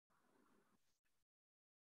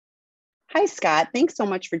Hi, Scott. Thanks so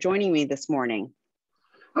much for joining me this morning.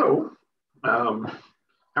 Hello. How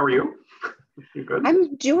are you? You good?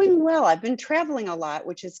 I'm doing well. I've been traveling a lot,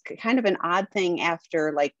 which is kind of an odd thing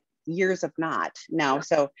after like years of not now.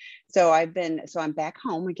 Yeah. So I'm back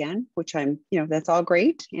home again, which that's all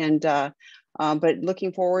great. But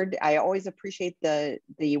looking forward, I always appreciate the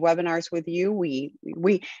webinars with you. We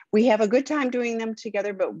have a good time doing them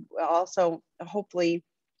together, but also hopefully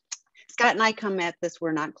Scott and I come at this,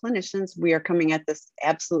 we're not clinicians. We are coming at this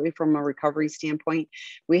absolutely from a recovery standpoint.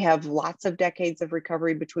 We have lots of decades of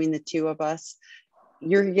recovery between the two of us.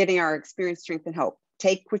 You're getting our experience, strength, and hope.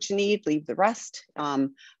 Take what you need, leave the rest.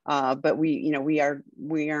 But we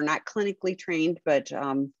are not clinically trained, but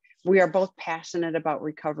we are both passionate about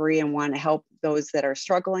recovery and want to help those that are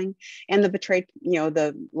struggling and the betrayed,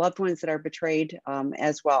 the loved ones that are betrayed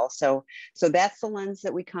as well. So that's the lens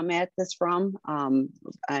that we come at this from.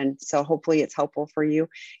 And so hopefully it's helpful for you.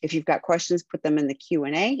 If you've got questions, put them in the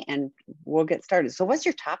Q&A and we'll get started. So what's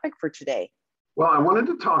your topic for today? Well, I wanted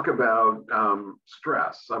to talk about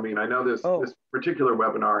stress. I mean, I know this particular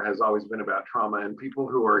webinar has always been about trauma, and people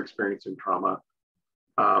who are experiencing trauma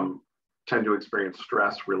tend to experience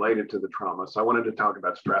stress related to the trauma. So I wanted to talk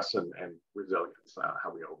about stress and resilience,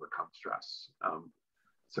 how we overcome stress.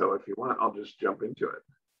 So if you want, I'll just jump into it.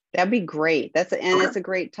 That'd be great. It's a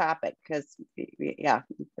great topic because, yeah,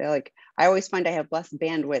 like I always find I have less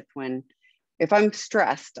bandwidth if I'm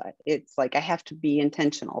stressed. It's like I have to be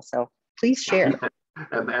intentional. So please share.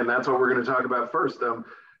 and that's what we're going to talk about first.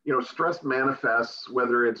 Stress manifests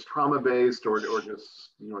whether it's trauma-based or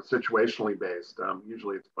just situationally based.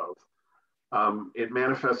 Usually it's both. It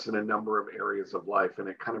manifests in a number of areas of life, and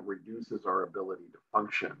it kind of reduces our ability to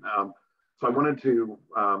function. So I wanted to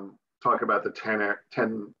talk about the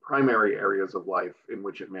 10 primary areas of life in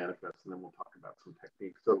which it manifests, and then we'll talk about some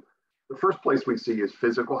techniques. So the first place we see is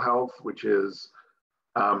physical health, which is,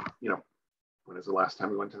 when is the last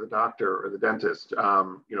time we went to the doctor or the dentist?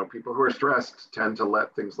 People who are stressed tend to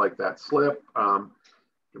let things like that slip.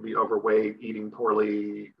 Can be overweight, eating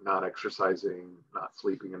poorly, not exercising, not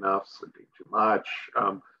sleeping enough, sleeping too much,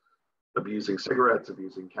 abusing cigarettes,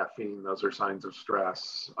 abusing caffeine. Those are signs of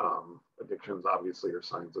stress. Addictions obviously are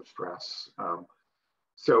signs of stress.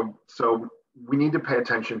 So we need to pay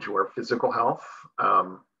attention to our physical health.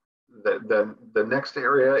 The next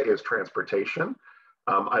area is transportation.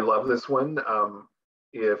 I love this one.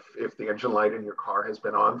 If the engine light in your car has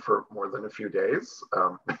been on for more than a few days,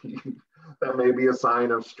 that may be a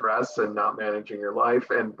sign of stress and not managing your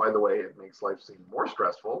life. And by the way, it makes life seem more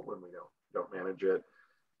stressful when we don't manage it.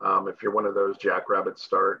 If you're one of those jackrabbit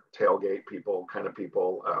start tailgate people,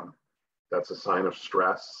 that's a sign of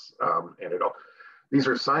stress. These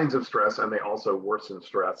are signs of stress, and they also worsen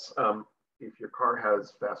stress. If your car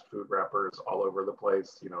has fast food wrappers all over the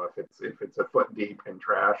place, if it's a foot deep in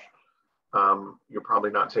trash, you're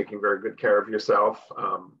probably not taking very good care of yourself.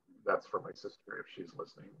 That's for my sister if she's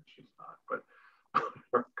listening. She's not, but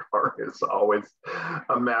her car is always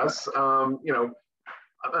a mess.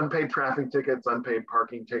 Unpaid traffic tickets, unpaid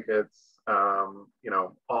parking tickets, all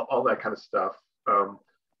that kind of stuff.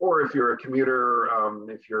 Or if you're a commuter,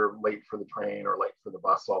 if you're late for the train or late for the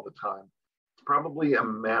bus all the time, it's probably a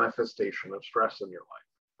manifestation of stress in your life.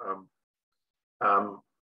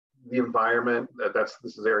 The environment, this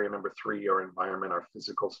is area number 3, our environment, our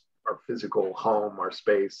physical home, our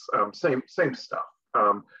space, same stuff.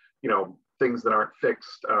 Things that aren't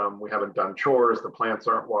fixed, we haven't done chores, the plants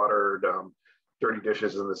aren't watered, dirty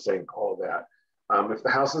dishes in the sink, all that. If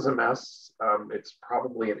the house is a mess, it's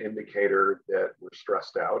probably an indicator that we're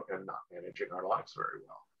stressed out and not managing our lives very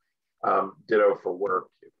well. Ditto for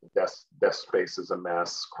work. If the desk space is a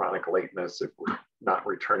mess, chronic lateness, if we're not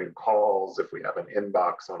returning calls, if we have an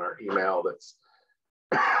inbox on our email that's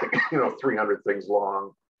 300 things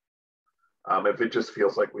long, if it just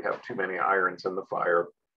feels like we have too many irons in the fire,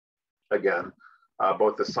 again,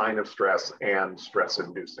 both a sign of stress and stress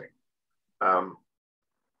inducing.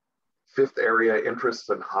 Fifth area, interests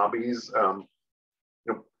and hobbies.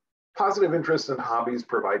 Positive interests and hobbies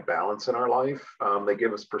provide balance in our life. They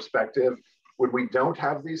give us perspective. When we don't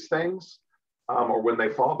have these things, or when they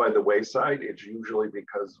fall by the wayside, it's usually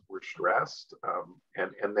because we're stressed,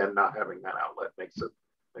 and then not having that outlet makes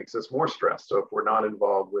us more stressed. So if we're not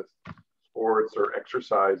involved with sports or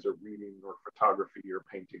exercise or reading or photography or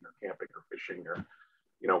painting or camping or fishing or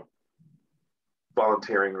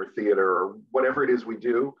volunteering or theater or whatever it is we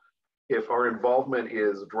do, if our involvement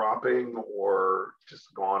is dropping or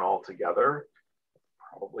just gone altogether,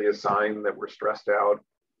 probably a sign that we're stressed out,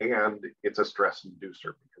 and it's a stress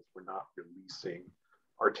inducer because we're not releasing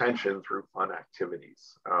our tension through fun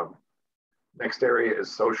activities. Next area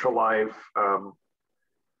is social life.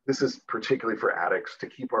 This is particularly for addicts. To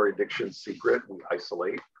keep our addiction secret, we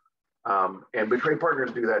isolate. And betrayed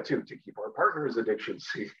partners do that too. To keep our partner's addiction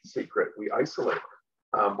secret, we isolate.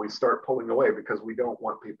 We start pulling away because we don't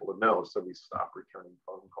want people to know. So we stop returning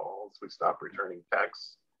phone calls, we stop returning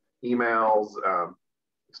texts, emails,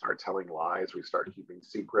 we start telling lies, we start keeping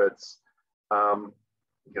secrets.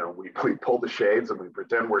 We pull the shades and we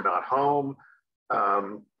pretend we're not home.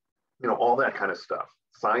 All that kind of stuff.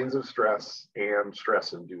 Signs of stress and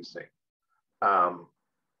stress inducing.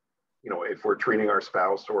 If we're treating our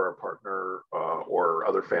spouse or our partner or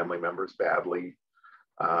other family members badly,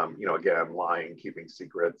 again, lying, keeping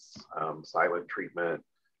secrets, silent treatment,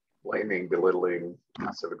 blaming, belittling,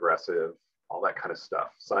 passive aggressive, all that kind of stuff.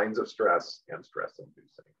 Signs of stress and stress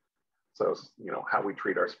inducing. So, how we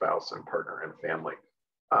treat our spouse and partner and family.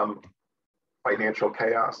 Financial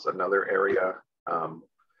chaos, another area.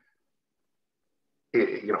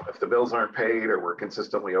 If the bills aren't paid, or we're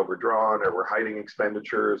consistently overdrawn, or we're hiding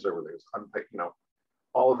expenditures, or there's unpaid,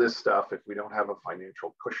 all of this stuff, if we don't have a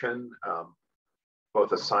financial cushion,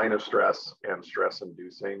 both a sign of stress and stress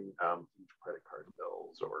inducing, huge credit card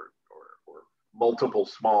bills or multiple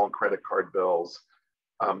small credit card bills.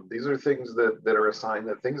 These are things that are a sign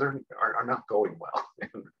that things are not going well,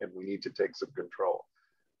 and we need to take some control.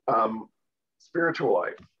 Spiritual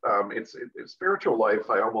life. It's spiritual life,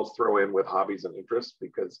 I almost throw in with hobbies and interests,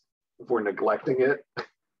 because if we're neglecting it,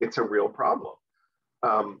 it's a real problem.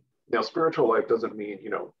 Now, spiritual life doesn't mean,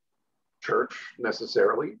 church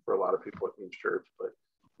necessarily. For a lot of people, it means church,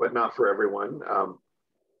 but not for everyone.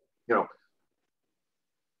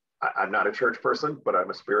 I'm not a church person, but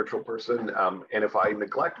I'm a spiritual person. And if I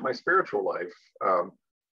neglect my spiritual life,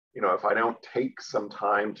 if I don't take some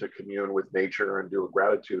time to commune with nature and do a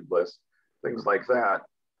gratitude list, things like that,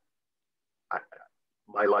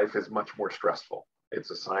 my life is much more stressful. It's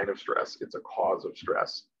a sign of stress. It's a cause of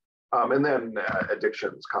stress. And then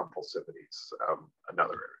addictions, compulsivities,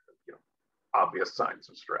 another obvious signs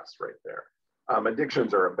of stress right there.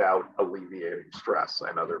 Addictions are about alleviating stress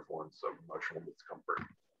and other forms of emotional discomfort.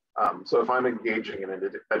 So if I'm engaging in an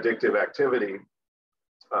addictive activity,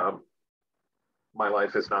 my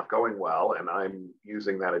life is not going well, and I'm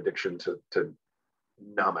using that addiction to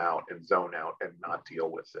numb out and zone out and not deal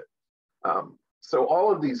with it. So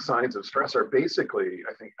all of these signs of stress are basically,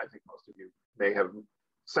 I think most of you may have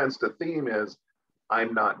sensed a theme is,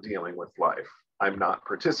 I'm not dealing with life. I'm not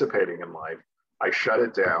participating in life. I shut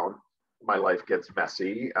it down. My life gets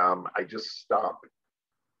messy. I just stop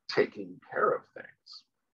taking care of things.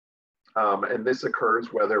 And this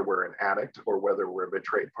occurs whether we're an addict or whether we're a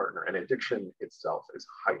betrayed partner. And addiction itself is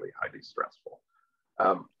highly, highly stressful.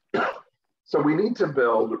 So we need to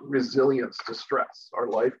build resilience to stress. Our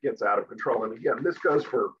life gets out of control. And again, this goes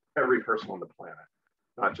for every person on the planet,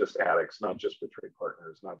 not just addicts, not just betrayed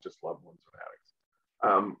partners, not just loved ones of addicts.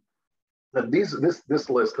 This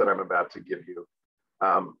list that I'm about to give you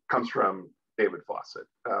comes from David Fawcett.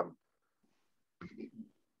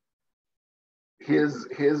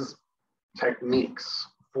 His techniques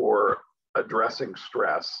for addressing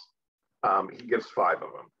stress, he gives 5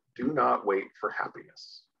 of them. Do not wait for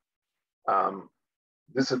happiness.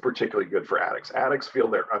 This is particularly good for addicts. Addicts feel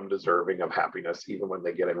they're undeserving of happiness even when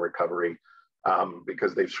they get in recovery,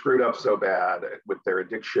 because they've screwed up so bad with their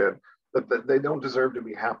addiction that they don't deserve to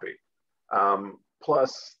be happy.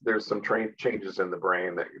 Plus, there's some changes in the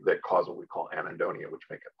brain that cause what we call anhedonia, which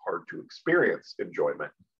make it hard to experience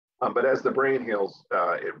enjoyment. But as the brain heals,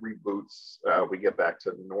 it reboots, we get back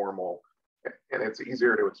to normal, and it's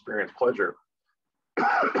easier to experience pleasure.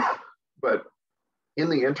 But in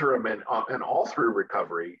the interim and all through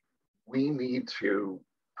recovery, we need to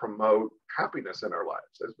promote happiness in our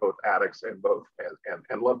lives as both addicts and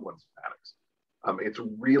loved ones of addicts. It's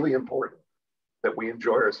really important that we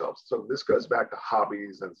enjoy ourselves. So this goes back to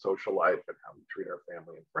hobbies and social life and how we treat our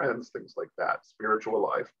family and friends, things like that, spiritual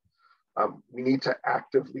life. We need to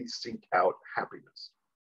actively seek out happiness.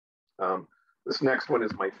 This next one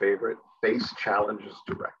is my favorite: face challenges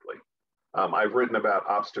directly. I've written about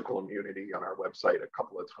obstacle immunity on our website a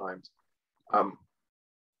couple of times.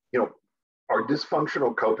 Our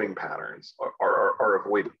dysfunctional coping patterns are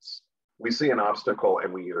avoidance. We see an obstacle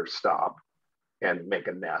and we either stop and make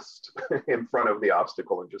a nest in front of the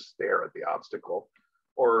obstacle and just stare at the obstacle,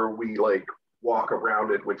 or we walk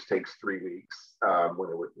around it, which takes 3 weeks, or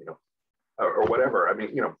whatever. I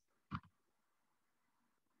mean,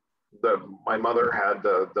 my mother had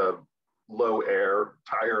the low air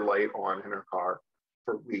tire light on in her car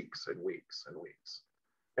for weeks and weeks and weeks.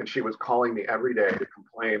 And she was calling me every day to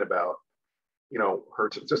complain about, her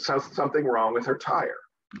just has something wrong with her tire.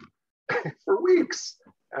 for weeks.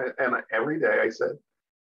 And every day I said,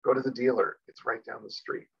 go to the dealer. It's right down the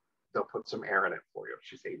street. They'll put some air in it for you.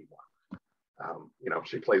 She's 81. You know,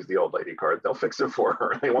 she plays the old lady card. They'll fix it for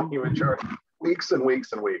her. They won't even charge. Weeks and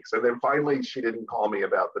weeks and weeks. And then finally, she didn't call me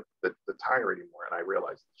about the tire anymore. And I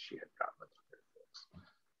realized that she had gotten the tire fixed.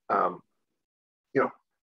 You know,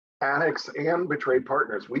 addicts and betrayed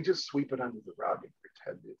partners, we just sweep it under the rug and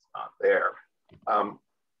pretend it's not there.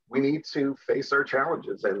 We need to face our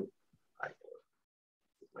challenges. And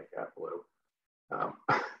my cat blue.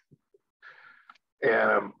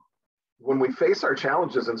 And when we face our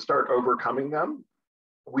challenges and start overcoming them,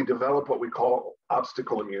 we develop what we call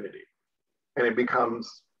obstacle immunity. And it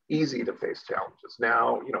becomes easy to face challenges.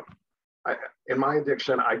 Now, you know, in my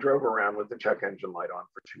addiction, I drove around with the check engine light on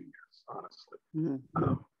for 2 years, honestly.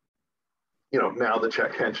 Mm-hmm. You know, now the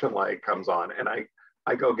check engine light comes on and I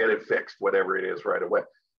go get it fixed, whatever it is, right away.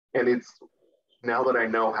 And it's now that I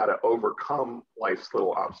know how to overcome life's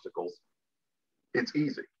little obstacles, it's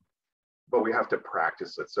easy, but we have to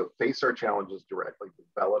practice it. So face our challenges directly,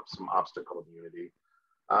 develop some obstacle immunity.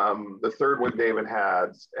 The third one David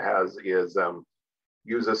has is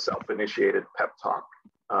use a self-initiated pep talk.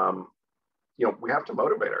 You know, we have to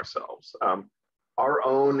motivate ourselves. Our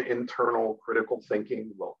own internal critical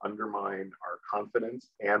thinking will undermine our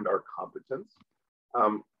confidence and our competence.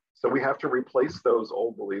 So we have to replace those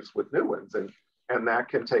old beliefs with new ones. And that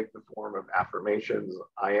can take the form of affirmations.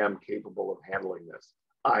 I am capable of handling this.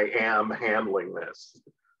 I am handling this.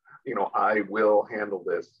 You know, I will handle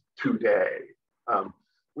this today.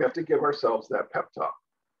 We have to give ourselves that pep talk.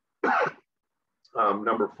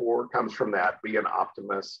 Number 4 comes from that, be an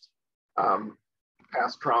optimist.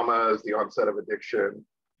 Past trauma is the onset of addiction,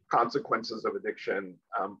 consequences of addiction.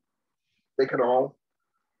 They can all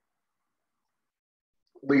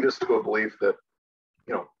lead us to a belief that,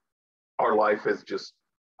 you know, our life is just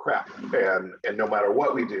crap and no matter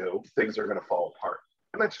what we do, things are going to fall apart.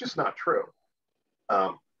 And that's just not true.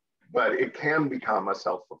 But it can become a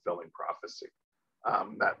self-fulfilling prophecy.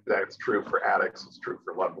 That's true for addicts, it's true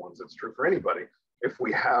for loved ones, it's true for anybody. If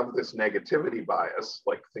we have this negativity bias,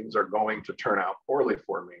 like things are going to turn out poorly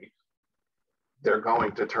for me, they're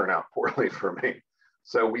going to turn out poorly for me.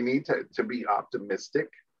 So we need to be optimistic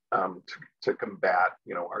to combat,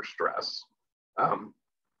 you know, our stress.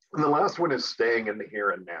 And the last one is staying in the here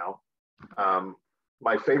and now.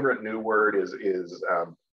 My favorite new word is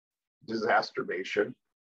disasterbation.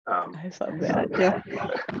 I love that. Yeah.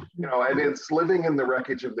 You know, and it's living in the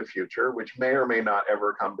wreckage of the future, which may or may not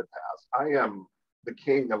ever come to pass. I am the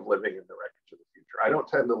king of living in the wreckage of the future. I don't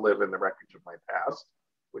tend to live in the wreckage of my past,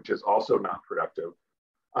 which is also not productive.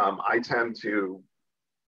 I tend to,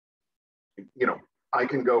 you know, I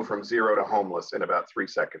can go from 0 to homeless in about 3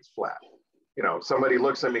 seconds flat. You know, somebody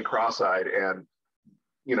looks at me cross-eyed and,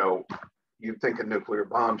 you know, you'd think a nuclear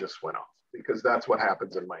bomb just went off, because that's what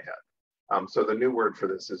happens in my head. So the new word for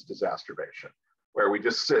this is disasterbation, where we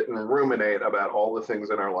just sit and ruminate about all the things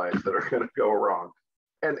in our life that are going to go wrong.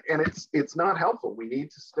 And it's not helpful. We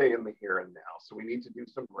need to stay in the here and now. So we need to do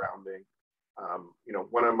some grounding. You know,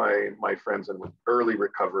 one of my friends in early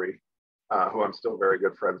recovery, who I'm still very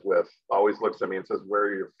good friends with, always looks at me and says, "Where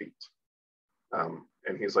are your feet?"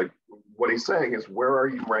 And he's like, what he's saying is, where are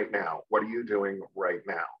you right now? What are you doing right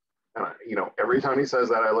now? And you know, every time he says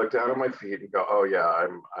that, I look down at my feet and go, oh yeah,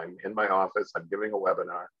 I'm in my office, I'm giving a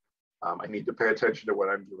webinar. I need to pay attention to what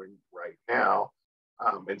I'm doing right now,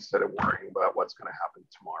 instead of worrying about what's going to happen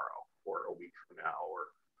tomorrow or a week from now or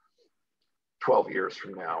 12 years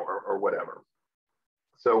from now or whatever.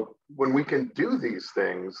 So when we can do these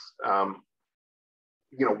things,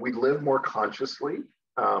 you know, we live more consciously.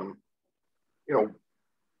 You know,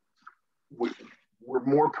 we're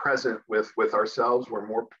more present with ourselves. We're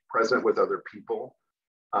more present with other people.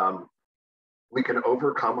 We can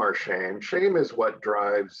overcome our shame. Shame is what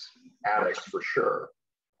drives addicts for sure.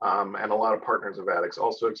 And a lot of partners of addicts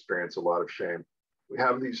also experience a lot of shame. We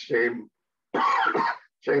have these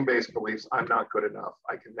shame-based beliefs. I'm not good enough.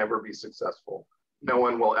 I can never be successful. No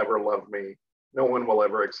one will ever love me. No one will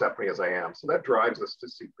ever accept me as I am. So that drives us to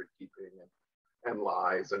secret keeping and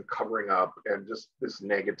lies and covering up and just this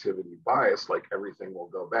negativity bias, like everything will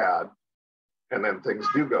go bad. And then things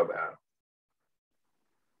do go bad.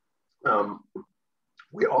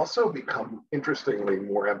 We also become, interestingly,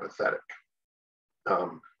 more empathetic.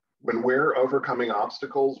 When we're overcoming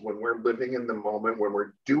obstacles, when we're living in the moment, when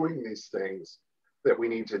we're doing these things that we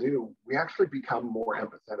need to do, we actually become more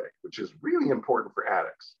empathetic, which is really important for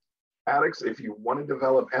addicts. Addicts, if you want to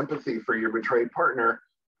develop empathy for your betrayed partner,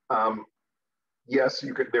 yes,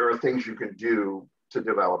 there are things you can do to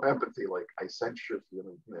develop empathy, like, I sense you're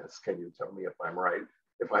feeling this. Can you tell me if I'm right?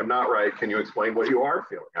 If I'm not right, can you explain what you are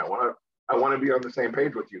feeling? I want to be on the same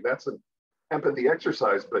page with you. That's an empathy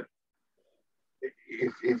exercise. But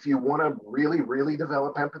if you want to really, really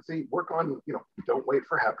develop empathy, work on, don't wait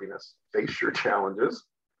for happiness. Face your challenges.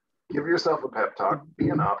 Give yourself a pep talk, be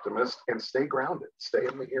an optimist, and stay grounded. Stay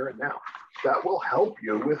in the here and now. That will help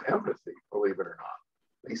you with empathy, believe it or not.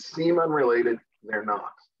 They seem unrelated, they're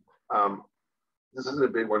not. This is a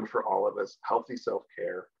big one for all of us, healthy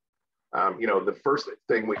self-care. The first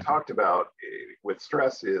thing we talked about with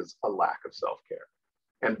stress is a lack of self-care.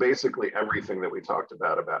 And basically everything that we talked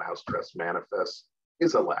about how stress manifests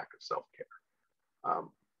is a lack of self-care.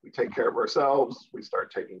 We take care of ourselves, we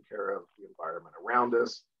start taking care of the environment around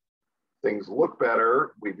us. Things look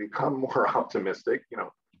better, we become more optimistic.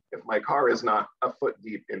 If my car is not a foot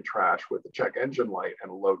deep in trash with a check engine light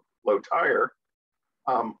and a low tire,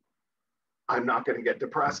 I'm not going to get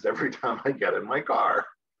depressed every time I get in my car.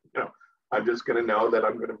 I'm just going to know that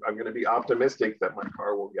I'm going to be optimistic that my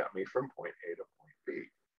car will get me from point A to point B.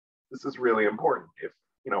 This is really important.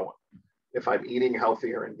 If I'm eating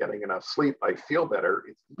healthier and getting enough sleep, I feel better.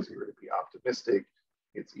 It's easier to be optimistic.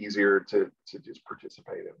 It's easier to just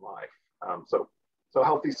participate in life. So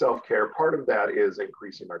healthy self-care, part of that is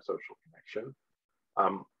increasing our social connection.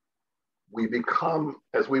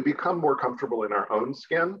 As we become more comfortable in our own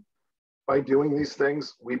skin, by doing these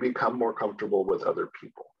things, we become more comfortable with other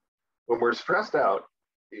people. When we're stressed out,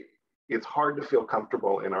 it's hard to feel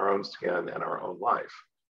comfortable in our own skin and our own life.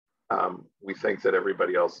 We think that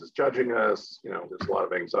everybody else is judging us. There's a lot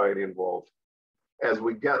of anxiety involved. As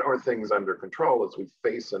we get our things under control, as we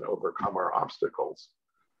face and overcome our obstacles,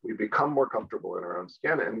 we become more comfortable in our own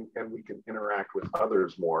skin, and we can interact with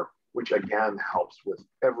others more, which again helps with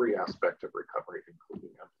every aspect of recovery, including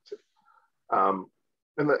empathy.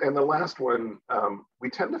 And the last one, we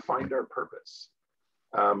tend to find our purpose.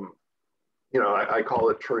 I call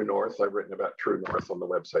it True North. I've written about True North on the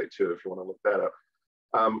website too, if you want to look that up.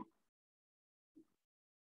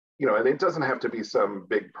 And it doesn't have to be some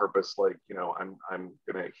big purpose like, I'm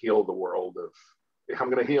going to heal the world I'm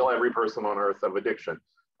going to heal every person on earth of addiction.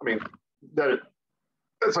 I mean,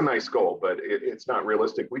 that's a nice goal, but it's not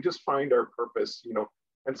realistic. We just find our purpose,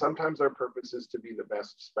 and sometimes our purpose is to be the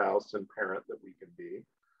best spouse and parent that we can be.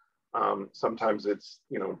 Sometimes it's,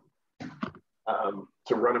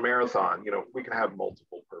 to run a marathon. We can have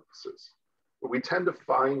multiple purposes, but we tend to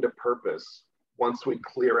find a purpose once we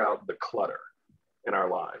clear out the clutter in our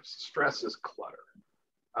lives. Stress is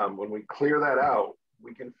clutter. When we clear that out,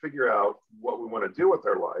 we can figure out what we want to do with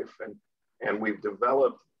our life, and we've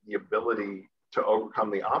developed the ability to overcome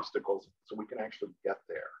the obstacles so we can actually get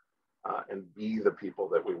there and be the people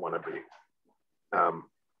that we want to be.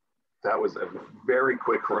 That was a very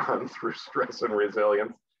quick run through stress and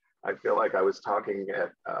resilience. I feel like I was talking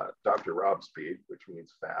at Dr. Rob speed, which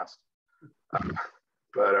means fast.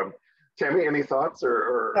 But Tami, any thoughts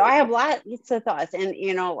or? So I have lots of thoughts, and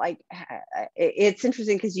it's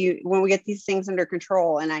interesting because when we get these things under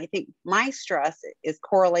control, and I think my stress is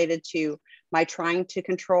correlated to my trying to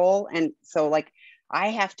control, and so I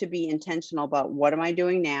have to be intentional about what am I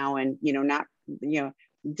doing now, and not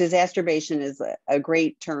disasterbation is a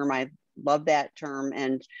great term. I love that term,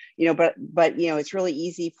 and but it's really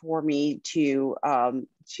easy for me to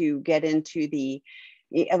get into the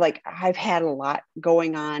I've had a lot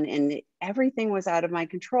going on and everything was out of my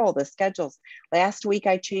control. The schedules. Last week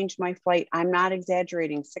I changed my flight. I'm not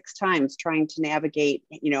exaggerating, 6 times trying to navigate,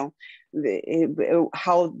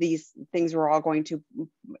 how these things were all going to.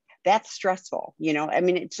 That's stressful,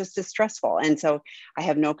 it's just as stressful. And so I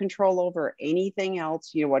have no control over anything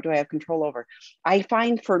else. What do I have control over? I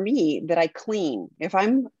find for me that I clean. If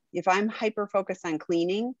I'm hyper focused on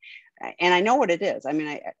cleaning, and I know what it is.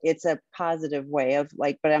 It's a positive way of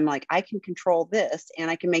but I'm I can control this and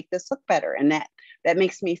I can make this look better. And that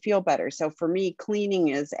makes me feel better. So for me, cleaning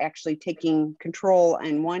is actually taking control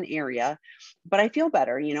in one area, but I feel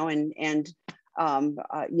better,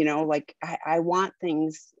 I want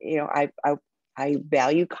things, I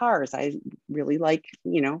value cars. I really like,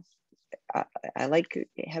 I like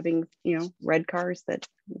having, red cars that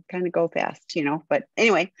kind of go fast, but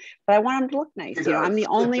anyway, but I want them to look nice. I'm the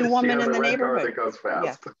only woman in the neighborhood that goes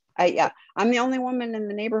fast. Yeah. I'm the only woman in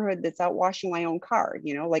the neighborhood that's out washing my own car,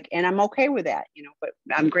 and I'm okay with that, but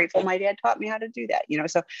I'm grateful my dad taught me how to do that,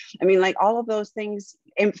 so, all of those things.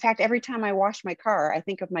 In fact, every time I wash my car, I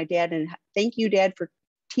think of my dad and thank you, Dad, for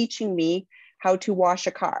teaching me how to wash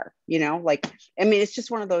a car, it's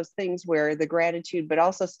just one of those things where the gratitude, but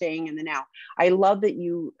also staying in the now. I love that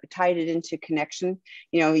you tied it into connection.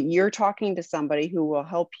 You're talking to somebody who will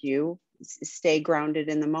help you stay grounded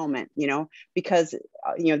in the moment, because,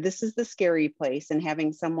 this is the scary place, and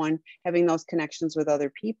having those connections with other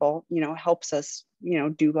people, helps us,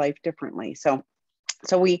 do life differently. So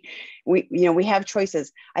we have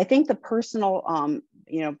choices. I think the personal,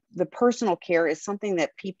 the personal care is something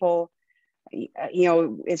that people,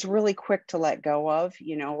 it's really quick to let go of,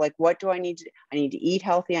 like, what do I need to, I need to eat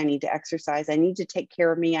healthy. I need to exercise. I need to take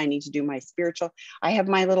care of me. I need to do my spiritual. I have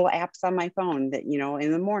my little apps on my phone that,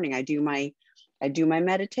 in the morning I do my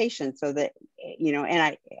meditation, so that,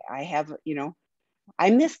 and I have, I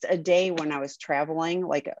missed a day when I was traveling,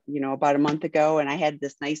 like, about a month ago, and I had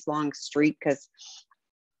this nice long streak because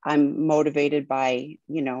I'm motivated by,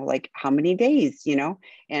 like, how many days,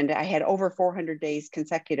 and I had over 400 days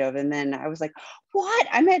consecutive. And then I was like, what?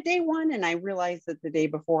 I'm at day one. And I realized that the day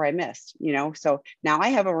before I missed, so now I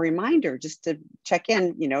have a reminder just to check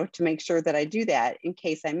in, to make sure that I do that in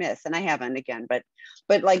case I miss. And I haven't again, but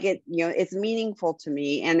like it, it's meaningful to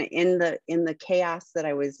me. And in the chaos that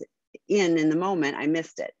I was in the moment, I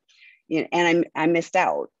missed it. And I missed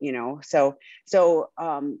out,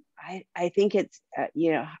 I think it's, I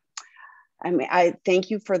mean, I thank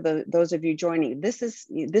you for those of you joining. This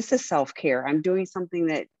is self-care. I'm doing something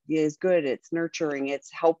that is good. It's nurturing.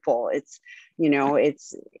 It's helpful. It's,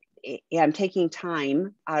 I'm taking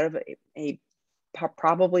time out of a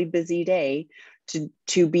probably busy day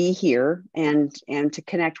to be here and to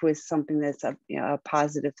connect with something that's a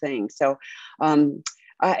positive thing. So,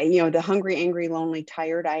 the hungry, angry, lonely,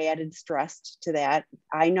 tired, I added stressed to that.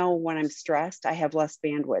 I know when I'm stressed, I have less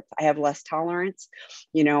bandwidth. I have less tolerance.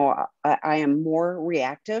 I am more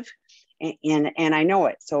reactive, and I know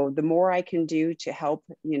it. So the more I can do to help,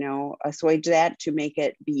 assuage that, to make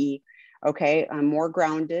it be, okay, I'm more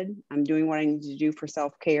grounded. I'm doing what I need to do for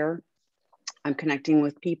self-care. I'm connecting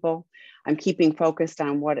with people. I'm keeping focused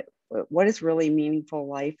on what is really meaningful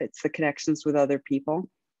life. It's the connections with other people,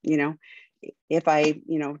 If I,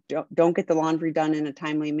 don't get the laundry done in a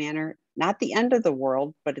timely manner, not the end of the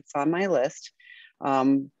world, but it's on my list.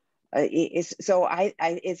 It's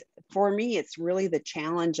for me, it's really the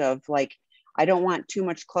challenge of, like, I don't want too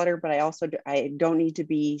much clutter, but I don't need to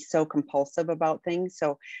be so compulsive about things.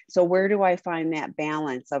 So where do I find that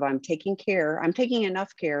balance of I'm taking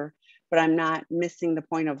enough care, but I'm not missing the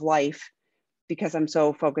point of life because I'm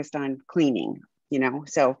so focused on cleaning,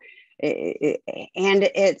 so and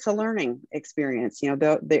it's a learning experience,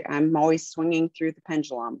 I'm always swinging through the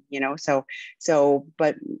pendulum,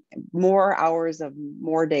 but more hours of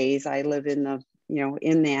more days I live in the,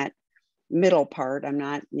 in that middle part. I'm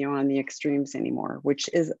not, on the extremes anymore, which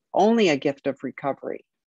is only a gift of recovery.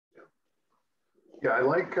 Yeah, I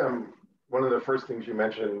like one of the first things you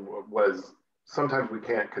mentioned was sometimes we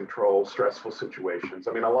can't control stressful situations.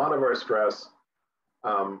 I mean, a lot of our stress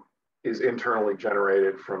is internally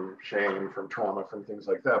generated from shame, from trauma, from things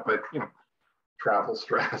like that. But, travel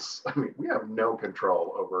stress, I mean, we have no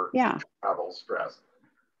control over travel stress.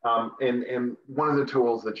 And one of the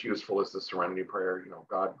tools that's useful is the serenity prayer.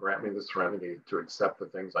 God grant me the serenity to accept the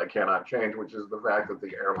things I cannot change, which is the fact that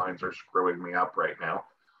the airlines are screwing me up right now.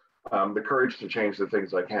 The courage to change the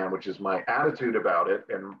things I can, which is my attitude about it.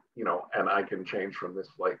 And, and I can change from this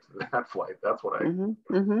flight to that flight. That's what and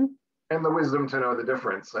the wisdom to know the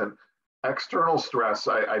difference. And external stress,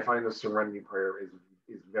 I find the serenity prayer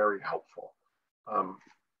is very helpful.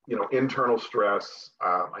 Internal stress,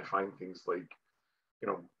 I find things like,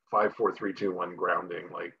 5, 4, 3, 2, 1 grounding,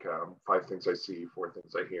 like 5 things I see, 4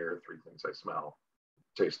 things I hear, 3 things I smell,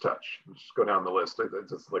 taste, touch. Just go down the list.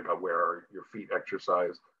 It's just like a where are your feet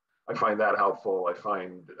exercise. I find that helpful. I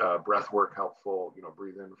find breath work helpful.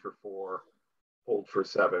 Breathe in for 4, hold for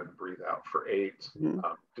 7, breathe out for 8.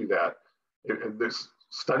 Do that. There's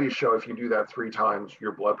studies show if you do that 3 times,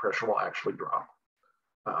 your blood pressure will actually drop.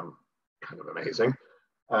 Kind of amazing.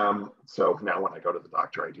 So now when I go to the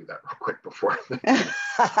doctor, I do that real quick before. Which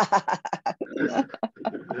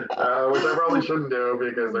I probably shouldn't do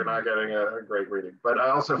because they're not getting a great reading. But I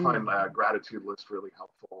also find that gratitude list really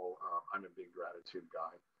helpful. I'm a big gratitude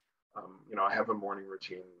guy. I have a morning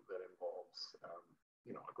routine that involves,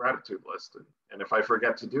 a gratitude list. And if I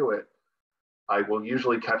forget to do it, I will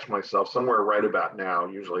usually catch myself somewhere right about now,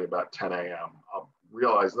 usually about 10 a.m. I'll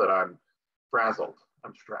realize that I'm frazzled,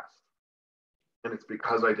 I'm stressed. And it's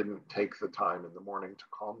because I didn't take the time in the morning to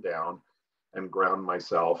calm down and ground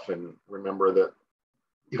myself and remember that,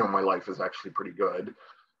 my life is actually pretty good.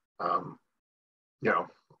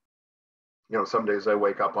 Some days I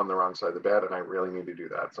wake up on the wrong side of the bed and I really need to do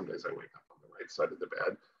that. Some days I wake up on the right side of the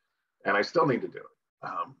bed and I still need to do it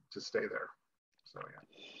to stay there. So, yeah.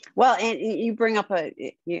 Well, and you bring up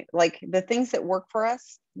like the things that work for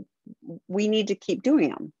us, we need to keep doing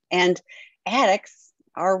them. And addicts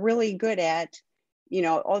are really good at,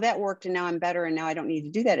 oh, that worked and now I'm better and now I don't need to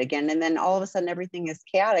do that again. And then all of a sudden everything is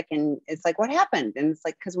chaotic and it's like, what happened? And it's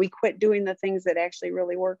like, because we quit doing the things that actually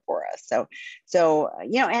really work for us. So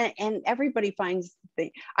and everybody finds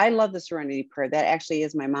I love the serenity prayer. That actually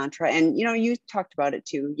is my mantra. And, you talked about it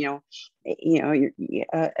too, your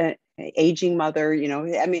aging mother,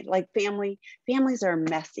 I mean, like families are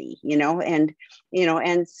messy, and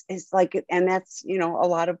it's like, and that's, a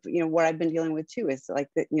lot of, what I've been dealing with too, is like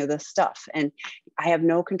the stuff, and I have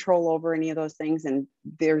no control over any of those things. And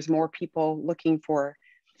there's more people looking for,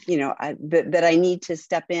 that I need to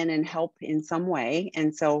step in and help in some way.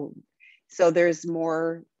 And so there's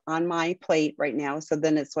more on my plate right now. So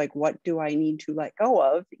then it's like, what do I need to let go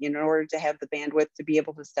of in order to have the bandwidth to be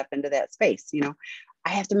able to step into that space? I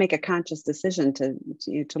have to make a conscious decision to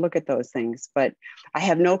look at those things, but I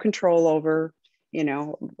have no control over,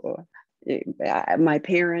 my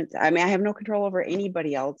parents. I mean, I have no control over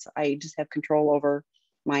anybody else. I just have control over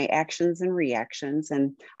my actions and reactions,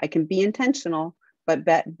 and I can be intentional, but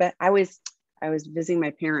I was visiting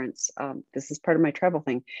my parents. This is part of my travel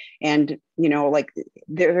thing. And, like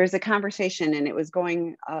there's a conversation and it was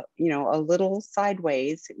going, a little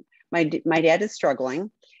sideways. My dad is struggling.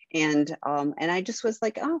 And I just was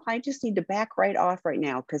like, oh, I just need to back right off right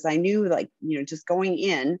now. Cause I knew, like, just going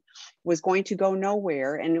in was going to go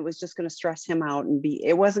nowhere, and it was just going to stress him out and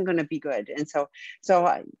it wasn't going to be good. And so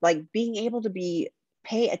like being able to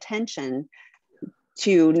pay attention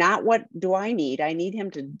to not what do I need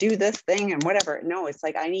him to do this thing and whatever. No, it's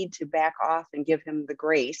like I need to back off and give him the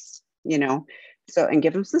grace, so, and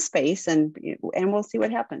give him some space, and we'll see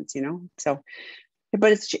what happens, so,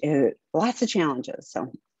 but it's lots of challenges.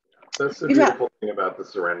 So that's the beautiful thing about the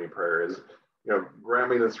serenity prayer is, grant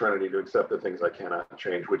me the serenity to accept the things I cannot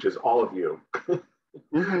change, which is all of you.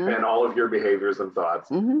 Mm-hmm. And all of your behaviors and thoughts.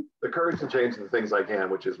 Mm-hmm. The courage to change the things I can,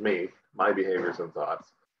 which is me, my behaviors and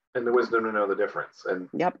thoughts, and the wisdom to know the difference. And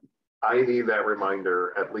yep, I need that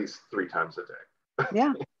reminder at least 3 times a day.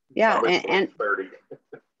 Yeah. Yeah. and 30.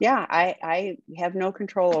 Yeah. I have no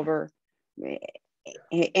control over,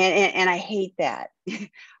 and I hate that.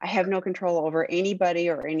 I have no control over anybody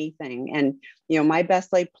or anything. And, my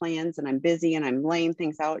best laid plans, and I'm busy and I'm laying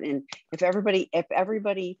things out. And if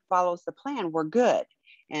everybody follows the plan, we're good.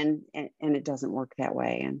 And it doesn't work that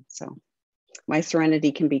way. And so my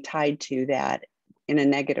serenity can be tied to that in a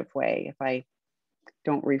negative way if I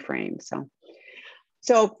don't reframe.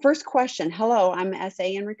 So first question, hello, I'm SA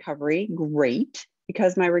in recovery. Great.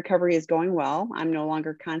 Because my recovery is going well, I'm no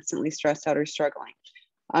longer constantly stressed out or struggling.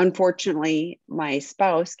 Unfortunately, my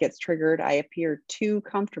spouse gets triggered. I appear too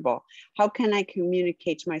comfortable. How can I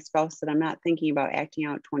communicate to my spouse that I'm not thinking about acting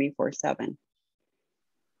out 24/7?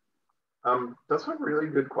 That's a really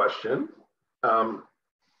good question. You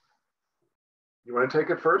want to take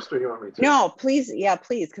it first, or you want me to? No, please. Yeah,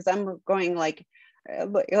 please. Because I'm going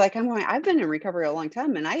I've been in recovery a long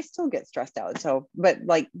time and I still get stressed out. So, but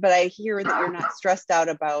I hear that you're not stressed out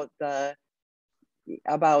about the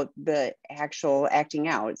actual acting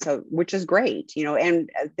out. So, which is great,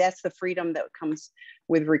 and that's the freedom that comes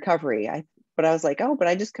with recovery. But I was like, oh, but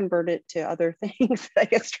I just convert it to other things that I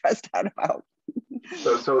get stressed out about.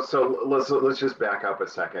 So let's just back up a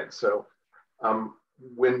second. So,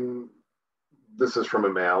 when this is from a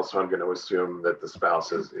male, so I'm going to assume that the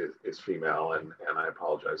spouse is female, and I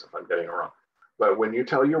apologize if I'm getting it wrong. But when you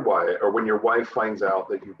tell your wife, or when your wife finds out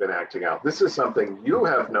that you've been acting out, this is something you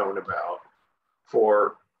have known about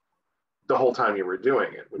for the whole time you were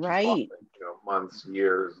doing it, which right. is often, months,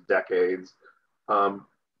 years, decades.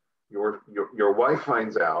 Your wife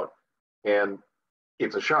finds out, and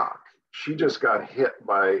it's a shock. She just got hit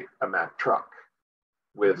by a Mack truck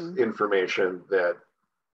with mm-hmm. information that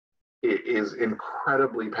is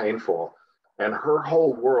incredibly painful, and her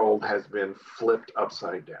whole world has been flipped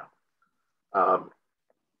upside down.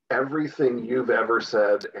 Everything you've ever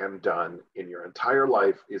said and done in your entire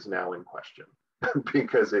life is now in question.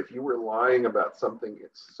 Because if you were lying about something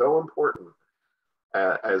it's so important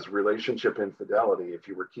as relationship infidelity, if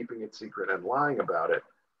you were keeping it secret and lying about it,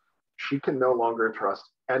 she can no longer trust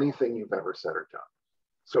anything you've ever said or done.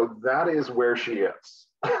 So that is where she is.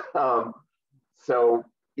 So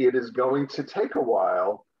it is going to take a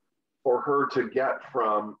while for her to get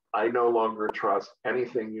from I no longer trust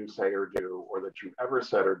anything you say or do or that you've ever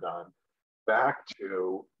said or done back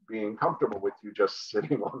to being comfortable with you just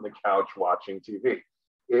sitting on the couch watching TV.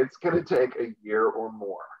 It's going to take a year or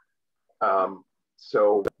more.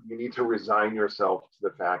 So you need to resign yourself to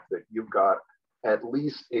the fact that you've got at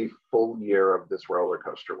least a full year of this roller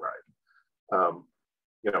coaster ride,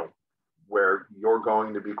 you know, where you're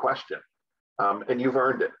going to be questioned. And you've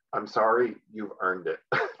earned it. I'm sorry, you've earned it.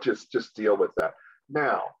 just deal with that.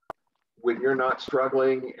 Now, when you're not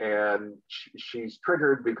struggling and she's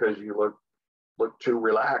triggered because you look too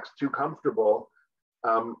relaxed, too comfortable,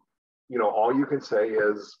 you know, all you can say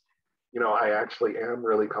is, you know, I actually am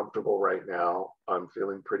really comfortable right now. I'm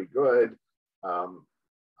feeling pretty good. I'm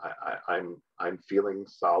feeling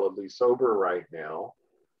solidly sober right now.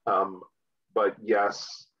 But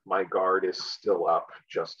yes, my guard is still up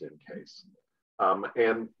just in case.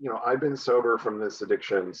 And, you know, I've been sober from this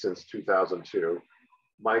addiction since 2002.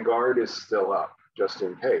 My guard is still up just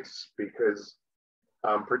in case, because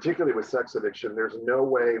particularly with sex addiction, there's no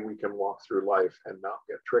way we can walk through life and not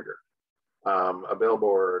get triggered. A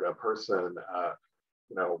billboard, a person,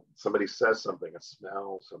 you know, somebody says something, a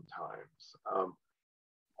smell sometimes.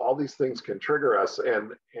 All these things can trigger us,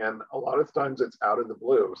 and a lot of times it's out of the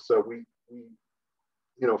blue. So we,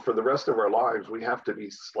 you know, for the rest of our lives, we have to be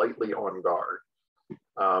slightly on guard.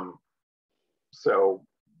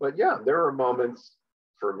 But yeah, there are moments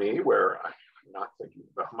for me where I'm not thinking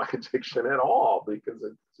about my addiction at all because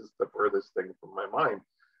it's just the furthest thing from my mind.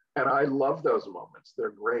 And I love those moments. They're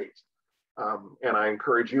great. And I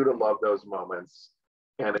encourage you to love those moments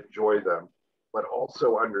and enjoy them, but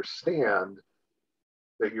also understand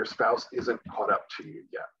that your spouse isn't caught up to you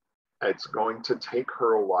yet. It's going to take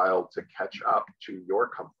her a while to catch up to your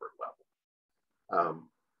comfort level.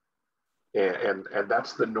 And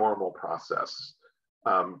that's the normal process.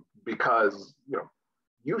 Because, you know,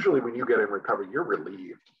 usually when you get in recovery, you're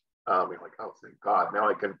relieved. You're like, oh, thank God, now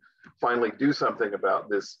I can finally do something about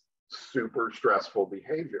this super stressful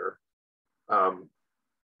behavior. And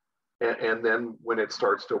then when it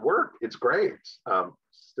starts to work, it's great.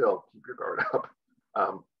 Still keep your guard up.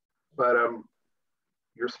 But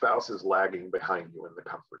your spouse is lagging behind you in the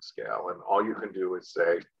comfort scale. And all you can do is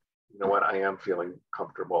say, you know what, I am feeling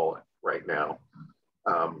comfortable right now.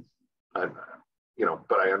 You know,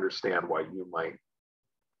 but I understand why you might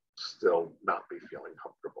still not be feeling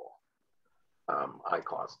comfortable. I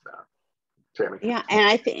caused that. Tami? Yeah,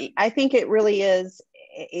 and I think it really is.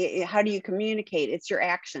 How do you communicate? It's your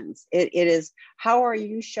actions. It is, how are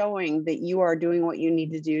you showing that you are doing what you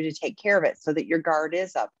need to do to take care of it, so that your guard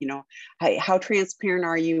is up? You know, how transparent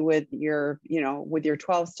are you with your, you know, with your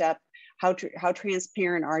 12-step? How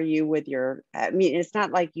transparent are you with your, I mean, it's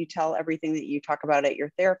not like you tell everything that you talk about at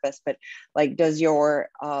your therapist, but like, does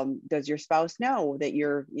your spouse know that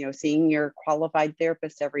you're, you know, seeing your qualified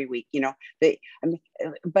therapist every week? You know,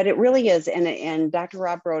 but it really is. And Dr.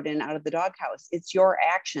 Rob wrote in Out of the Doghouse, it's your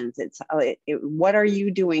actions. It's what are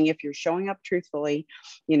you doing? If you're showing up truthfully,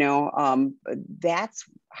 you know, that's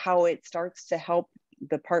how it starts to help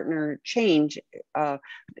the partner change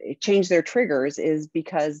their triggers, is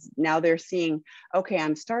because now they're seeing, okay,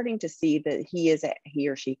 I'm starting to see that he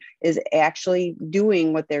or she is actually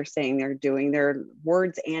doing what they're saying they're doing. Their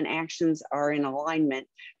words and actions are in alignment.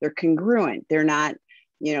 They're congruent. They're not,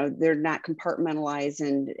 you know, they're not compartmentalized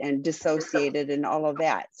and dissociated and all of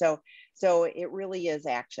that. So it really is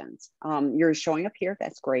actions. You're showing up here.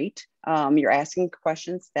 That's great. You're asking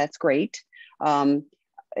questions. That's great.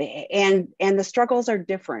 And the struggles are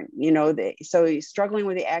different, you know. So struggling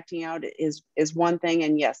with the acting out is one thing,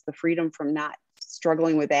 and yes, the freedom from not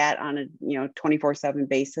struggling with that on a, you know, 24/7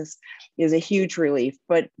 basis is a huge relief.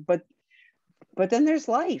 But then there's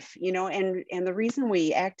life, you know, and the reason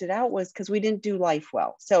we acted out was because we didn't do life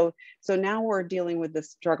well. So now we're dealing with the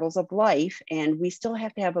struggles of life, and we still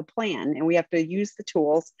have to have a plan, and we have to use the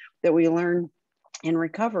tools that we learn in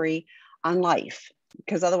recovery on life,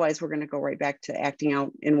 because otherwise we're going to go right back to acting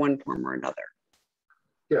out in one form or another.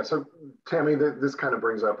 Yeah, so Tami, this kind of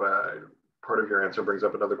brings up part of your answer brings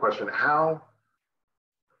up another question. How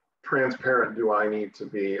transparent do I need to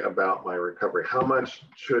be about my recovery? How much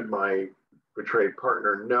should my betrayed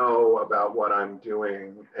partner know about what I'm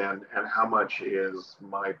doing, and how much is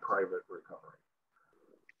my private recovery?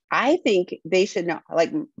 I think they should know,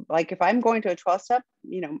 like if I'm going to a 12-step,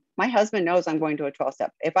 you know, my husband knows I'm going to a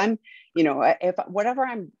 12-step. If I'm, you know, if whatever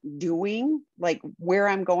I'm doing, like where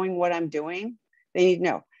I'm going, what I'm doing, they need to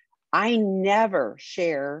know. I never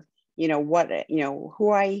share, you know, what, you know,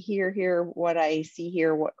 who I hear here, what I see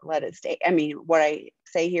here, let it stay. I mean, what I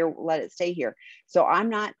say here, let it stay here. So I'm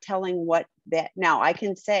not telling what that, now I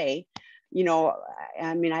can say, you know,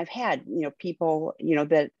 I mean, I've had, you know, people, you know,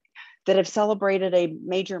 that have celebrated a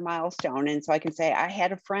major milestone. And so I can say, I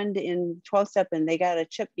had a friend in 12-step and they got a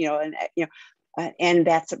chip, you know, and, you know, and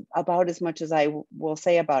that's about as much as I will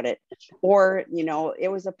say about it. Or, you know, it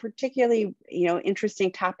was a particularly, you know,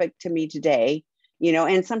 interesting topic to me today. you know,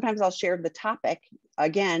 and sometimes I'll share the topic,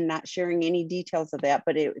 again, not sharing any details of that,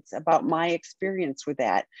 but it's about my experience with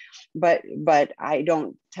that. But I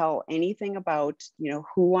don't tell anything about, you know,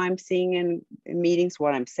 who I'm seeing in meetings,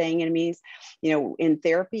 what I'm saying in meetings. You know, in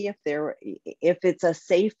therapy, if it's a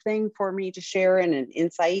safe thing for me to share and an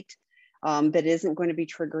insight that isn't going to be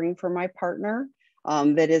triggering for my partner,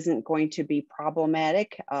 that isn't going to be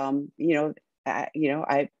problematic, I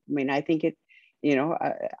mean, I think it, you know,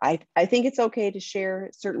 I think it's okay to share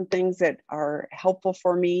certain things that are helpful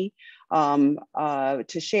for me to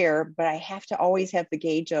share, but I have to always have the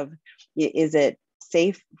gauge of, is it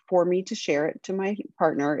safe for me to share it to my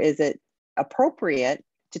partner? Is it appropriate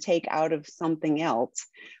to take out of something else?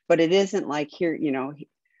 But it isn't like here, you know,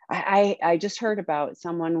 I just heard about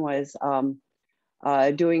someone was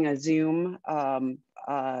doing a Zoom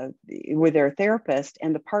with their therapist,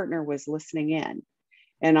 and the partner was listening in.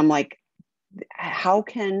 And I'm like, how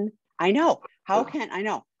can the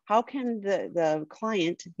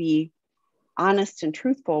client be honest and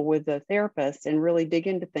truthful with the therapist and really dig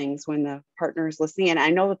into things when the partner is listening? And I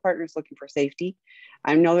know the partner is looking for safety.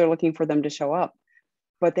 I know they're looking for them to show up,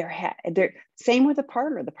 but they're same with the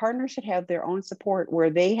partner. The partner should have their own support where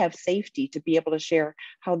they have safety to be able to share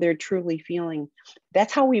how they're truly feeling.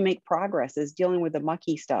 That's how we make progress, is dealing with the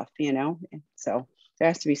mucky stuff, you know? So there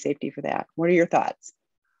has to be safety for that. What are your thoughts?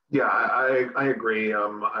 Yeah, I agree.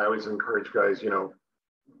 I always encourage guys, you know,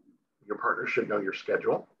 your partner should know your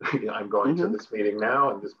schedule. I'm going to this meeting now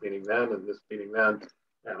and this meeting then and this meeting then,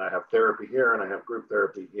 and I have therapy here and I have group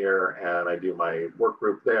therapy here and I do my work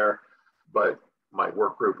group there. But my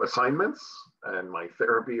work group assignments and my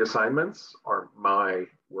therapy assignments are my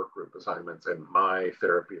work group assignments, and my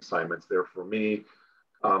therapy assignments, they're for me.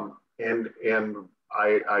 And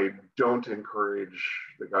I don't encourage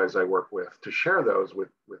the guys I work with to share those with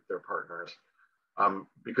their partners,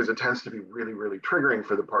 because it tends to be really, really triggering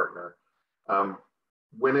for the partner.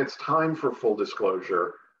 When it's time for full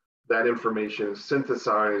disclosure, that information is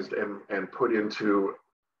synthesized and put into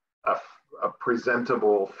a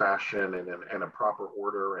presentable fashion and a proper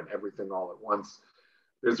order and everything all at once.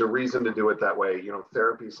 There's a reason to do it that way. You know,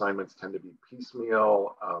 therapy assignments tend to be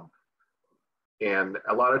piecemeal. And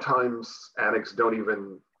a lot of times addicts don't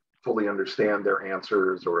even fully understand their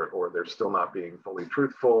answers, or they're still not being fully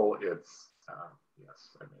truthful. It's,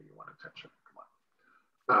 yes, I know you want attention,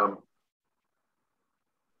 come on.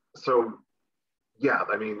 So yeah,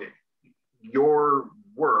 I mean, your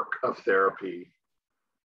work of therapy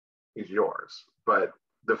is yours, but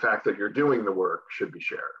the fact that you're doing the work should be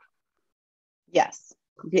shared. Yes.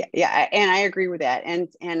 Yeah, and I agree with that.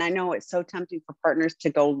 And I know it's so tempting for partners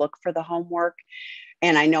to go look for the homework.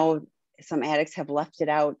 And I know some addicts have left it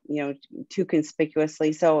out, you know, too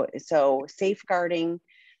conspicuously. So safeguarding,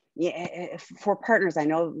 yeah, for partners, I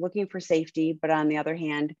know looking for safety, but on the other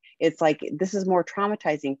hand, it's like, this is more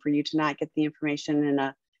traumatizing for you to not get the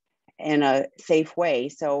information in a safe way.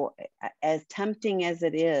 So as tempting as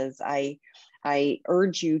it is, I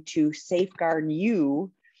urge you to safeguard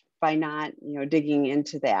you by not, you know, digging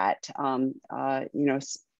into that, you know,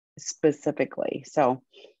 specifically. So,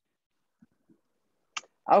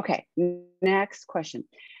 okay, next question.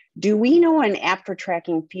 Do we know an app for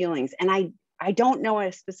tracking feelings? And I don't know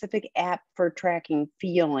a specific app for tracking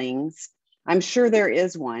feelings. I'm sure there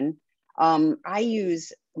is one. I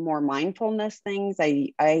use more mindfulness things.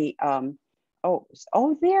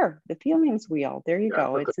 There, the feelings wheel. There you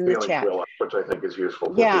go. It's in the chat. Wheel, which I think is useful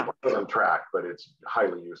for people. It doesn't track, but it's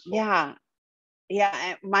highly useful. Yeah.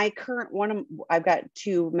 Yeah. My current I've got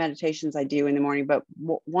two meditations I do in the morning, but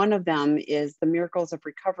one of them is the Miracles of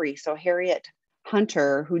Recovery. So Harriet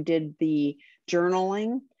Hunter, who did the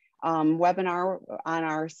journaling webinar on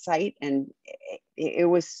our site, and it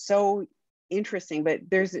was so interesting, but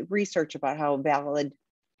there's research about how valid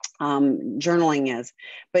journaling is,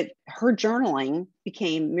 but her journaling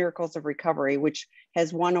became Miracles of Recovery, which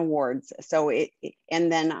has won awards. So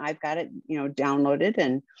and then I've got it, you know,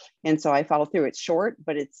 downloaded, and so I follow through. It's short,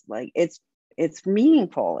 but it's like, it's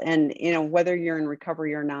meaningful. And, you know, whether you're in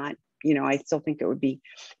recovery or not, you know, I still think it would be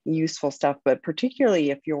useful stuff, but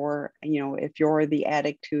particularly if you're, you know, if you're the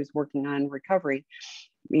addict who's working on recovery,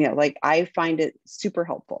 you know, like, I find it super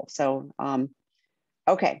helpful. So,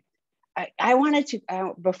 okay. I wanted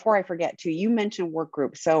to, before I forget to, you mentioned work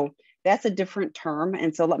groups. So that's a different term.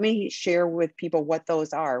 And so let me share with people what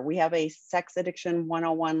those are. We have a Sex Addiction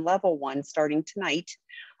 101 Level 1 starting tonight.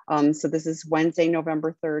 So this is Wednesday,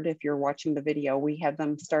 November 3rd. If you're watching the video, we have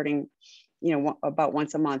them starting, you know, about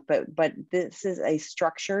once a month. But this is a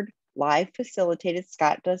structured, live facilitated.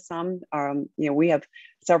 Scott does some. You know, we have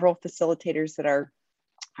several facilitators that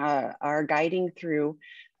are guiding through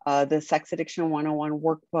the Sex Addiction 101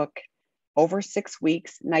 workbook over 6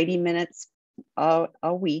 weeks, 90 minutes a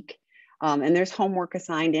week. And there's homework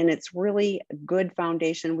assigned, and it's really a good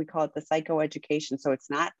foundation. We call it the psychoeducation. So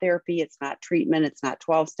it's not therapy, it's not treatment, it's not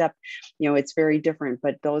 12-step, it's very different,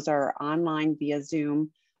 but those are online via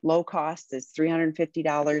Zoom. Low cost is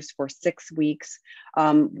 $350 for 6 weeks.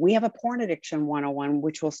 We have a porn addiction 101,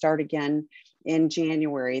 which will start again in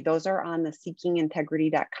January. Those are on the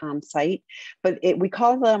seekingintegrity.com site, but we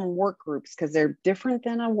call them work groups because they're different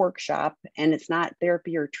than a workshop, and it's not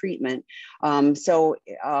therapy or treatment. And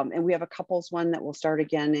we have a couples one that will start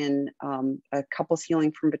again in a couples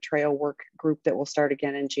healing from betrayal work group that will start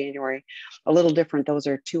again in January. A little different. Those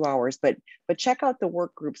are 2 hours, but check out the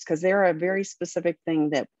work groups because they're a very specific thing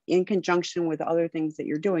that in conjunction with other things that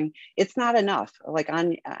you're doing, it's not enough like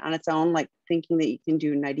on its own, like thinking that you can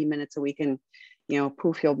do 90 minutes a week and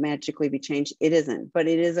poof, you'll magically be changed. It isn't, but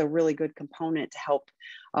it is a really good component to help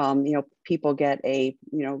people get a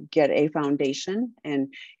foundation. And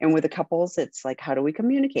with the couples, it's like, how do we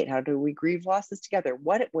communicate? How do we grieve losses together?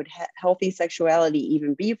 What would healthy sexuality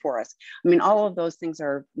even be for us? I mean, all of those things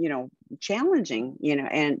are challenging,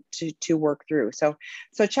 and to work through. So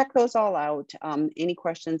check those all out. Any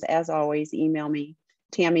questions, as always, email me,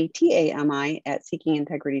 Tami, Tami, at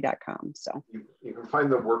seekingintegrity.com. So you can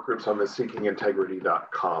find the work groups on the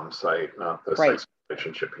seekingintegrity.com site, not the right. sex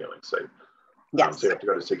relationship healing site. Yes. So you have to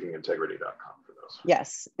go to seekingintegrity.com for those.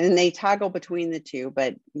 Yes. And they toggle between the two,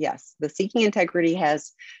 but yes, the Seeking Integrity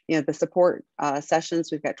has, the support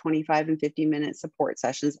sessions. We've got 25 and 50-minute support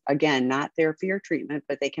sessions. Again, not therapy or treatment,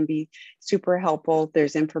 but they can be super helpful.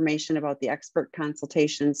 There's information about the expert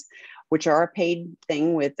consultations, which are a paid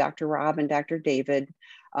thing with Dr. Rob and Dr. David.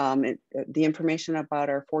 The information about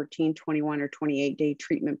our 14, 21, or 28-day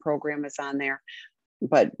treatment program is on there.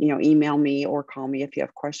 But email me or call me if you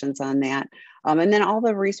have questions on that. And then all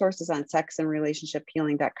the resources on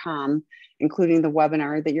sexandrelationshiphealing.com, including the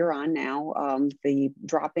webinar that you're on now, the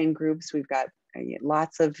drop-in groups. We've got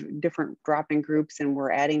lots of different drop-in groups, and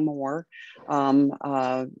we're adding more. All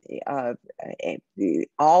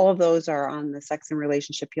of those are on the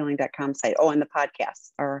sexandrelationshiphealing.com site. Oh, and the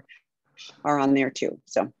podcasts are on there too.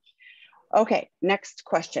 So. Okay, next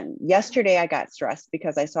question. Yesterday, I got stressed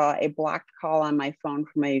because I saw a blocked call on my phone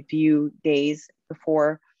from a few days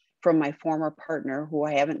before from my former partner, who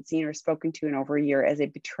I haven't seen or spoken to in over a year. As a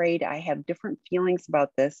betrayed, I have different feelings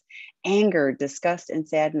about this: anger, disgust, and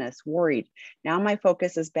sadness, worried. Now my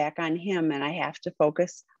focus is back on him, and I have to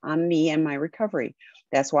focus on me and my recovery.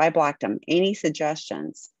 That's why I blocked him. Any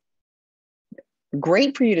suggestions?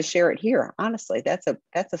 Great for you to share it here. Honestly, that's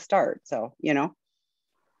a start. So,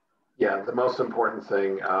 Yeah, the most important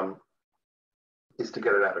thing is to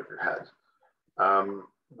get it out of your head.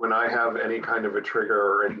 When I have any kind of a trigger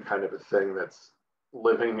or any kind of a thing that's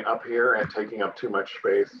living up here and taking up too much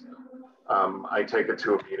space, I take it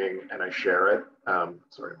to a meeting and I share it.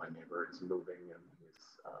 Sorry, my neighbor is moving and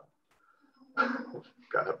he's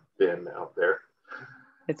got a bin out there.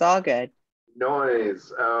 It's all good.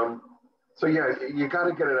 Noise. So yeah, you got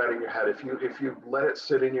to get it out of your head. If you let it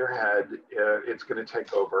sit in your head, it's going to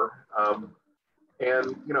take over.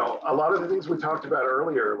 And a lot of the things we talked about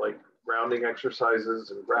earlier, like grounding exercises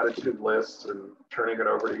and gratitude lists and turning it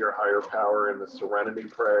over to your higher power and the serenity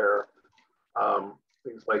prayer,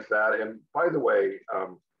 things like that. And by the way,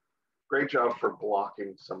 great job for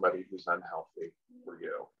blocking somebody who's unhealthy for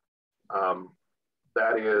you.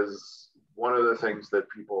 That is one of the things that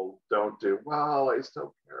people don't do. Well, I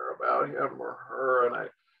still care about him or her, and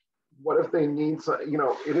what if they need some,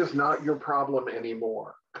 it is not your problem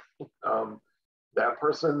anymore. That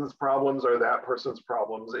person's problems are that person's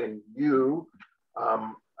problems, and you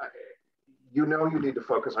you need to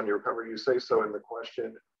focus on your recovery. You say so in the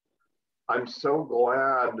question. I'm so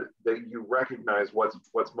glad that you recognize what's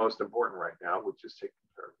most important right now, which is taking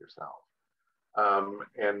care of yourself,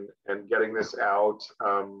 and getting this out.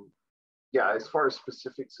 Yeah, as far as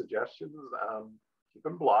specific suggestions, keep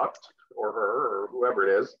them blocked, or her, or whoever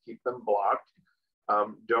it is, keep them blocked.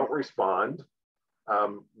 Don't respond.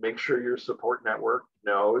 Make sure your support network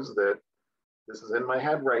knows that this is in my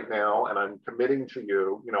head right now and I'm committing to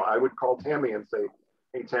you. I would call Tami and say,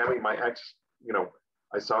 hey, Tami, my ex,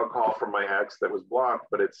 I saw a call from my ex that was blocked,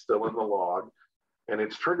 but it's still in the log and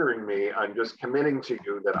it's triggering me. I'm just committing to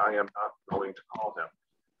you that I am not going to call him.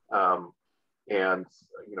 And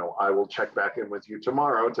I will check back in with you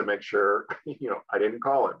tomorrow to make sure, I didn't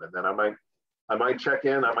call him. And then I might check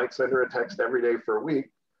in, I might send her a text every day for a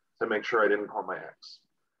week to make sure I didn't call my ex.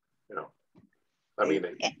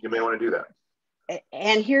 You may want to do that.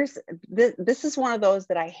 And this is one of those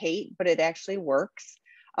that I hate, but it actually works.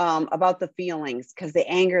 about the feelings, because the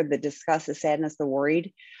anger, the disgust, the sadness, the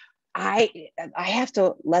worried, I have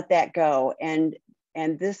to let that go. And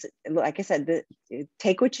this, like I said,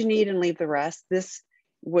 take what you need and leave the rest. This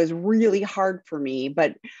was really hard for me,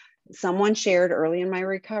 but someone shared early in my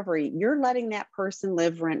recovery, you're letting that person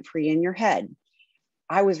live rent free in your head.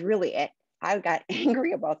 I got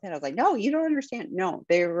angry about that. I was like, no, you don't understand. No,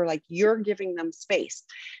 they were like, you're giving them space.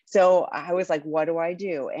 So I was like, what do I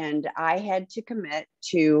do? And I had to commit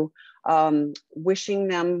to wishing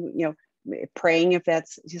them, praying if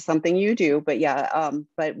that's something you do, but yeah,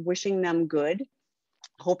 but wishing them good,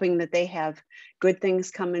 hoping that they have good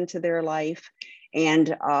things come into their life.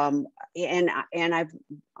 And I've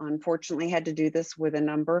unfortunately had to do this with a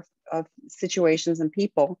number of situations and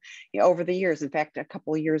people, over the years. In fact, a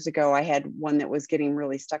couple of years ago, I had one that was getting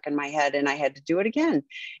really stuck in my head, and I had to do it again.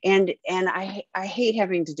 And I hate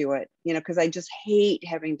having to do it, because I just hate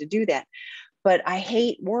having to do that. But I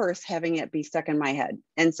hate worse having it be stuck in my head.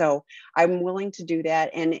 And so I'm willing to do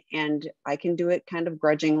that. And I can do it kind of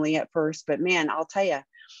grudgingly at first, but man, I'll tell you,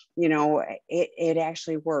 it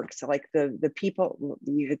actually works. Like the people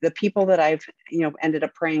that I've, ended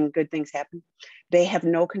up praying good things happen, they have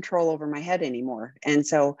no control over my head anymore. And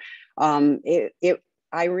so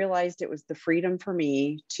I realized it was the freedom for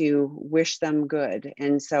me to wish them good.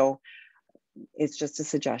 And so it's just a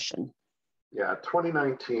suggestion. Yeah,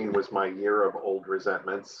 2019 was my year of old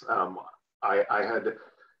resentments. I had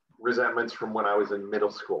resentments from when I was in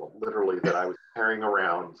middle school, literally, that I was carrying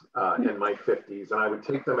around in my 50s, and I would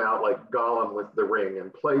take them out like Gollum with the ring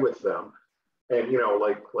and play with them, and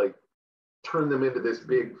like turn them into this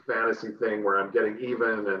big fantasy thing where I'm getting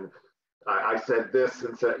even, and I said this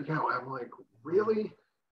and said, I'm like, really?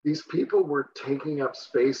 These people were taking up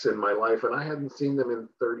space in my life, and I hadn't seen them in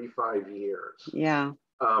 35 years. Yeah.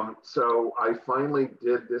 So I finally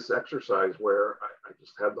did this exercise where I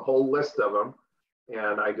just had the whole list of them,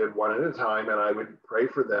 and I did one at a time, and I would pray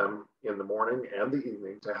for them in the morning and the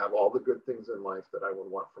evening to have all the good things in life that I would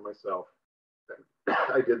want for myself. And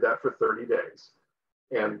I did that for 30 days.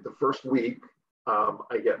 And the first week,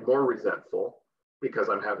 I get more resentful because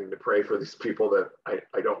I'm having to pray for these people that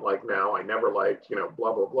I don't like now, I never liked,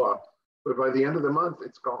 blah, blah, blah. But by the end of the month,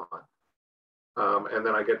 it's gone. And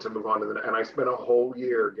then I get to move on to and I spent a whole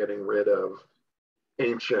year getting rid of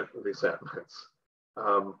ancient resentments.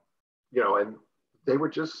 And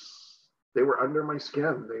they were under my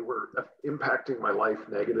skin. They were impacting my life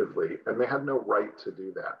negatively, and they had no right to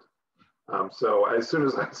do that. So as soon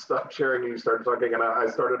as I stopped sharing, you started talking, and I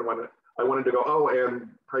wanted to go, and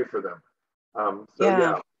pray for them.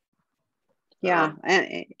 Yeah,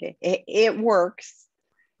 and it works.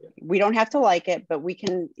 We don't have to like it, but we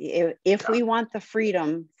can, if we want the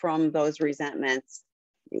freedom from those resentments,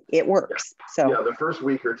 it works. So the first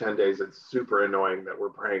week or 10 days, it's super annoying that we're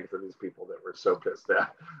praying for these people that we're so pissed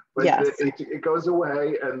at. But it goes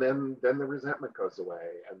away, and then the resentment goes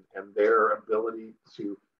away, and their ability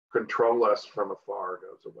to control us from afar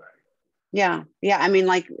goes away. Yeah. I mean,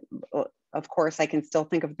 like, of course, I can still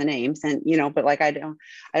think of the names, and but like I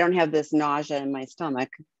don't have this nausea in my stomach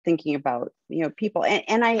thinking about people,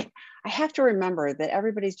 and I have to remember that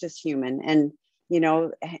everybody's just human, and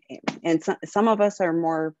and some of us are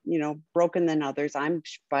more broken than others. I'm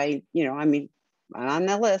on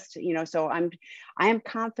the list, so I am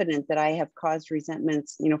confident that I have caused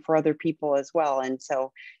resentments for other people as well. And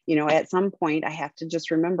so at some point I have to just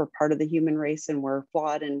remember part of the human race, and we're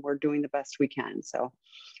flawed, and we're doing the best we can. So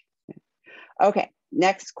okay,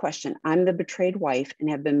 next question. I'm the betrayed wife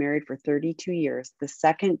and have been married for 32 years. The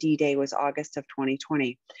second D-Day was August of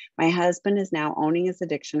 2020. My husband is now owning his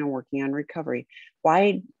addiction and working on recovery.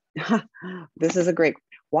 Why? This is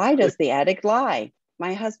why does the addict lie?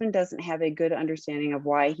 My husband doesn't have a good understanding of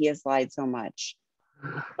why he has lied so much.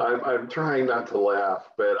 I'm trying not to laugh,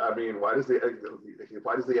 but I mean, why does the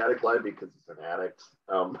addict lie? Because he's an addict.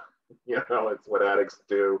 It's what addicts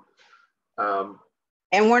do.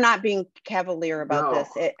 And we're not being cavalier about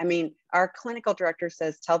this. I mean, our clinical director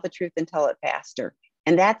says, tell the truth and tell it faster.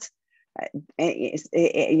 And that's,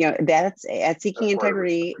 that's at Seeking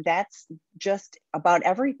Integrity. That's just about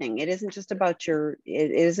everything. It isn't just about your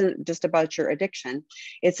addiction.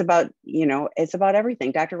 It's about, it's about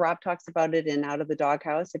everything. Dr. Rob talks about it in Out of the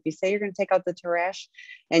Doghouse. If you say you're going to take out the trash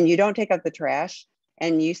and you don't take out the trash,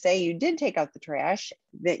 and you say you did take out the trash,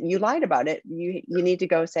 that you lied about it, you need to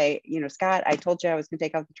go say, Scott, I told you I was going to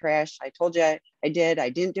take out the trash. I told you I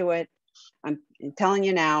didn't do it. I'm telling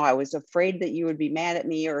you now, I was afraid that you would be mad at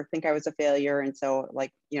me or think I was a failure. And so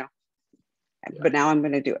but now I'm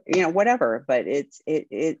going to do it, whatever. But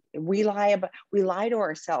we lie to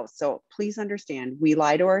ourselves. So please understand, we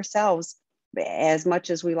lie to ourselves as much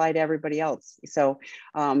as we lie to everybody else. So,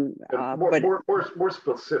 more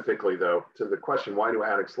specifically though, to the question, why do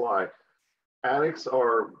addicts lie?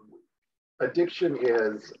 Addiction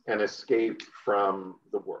is an escape from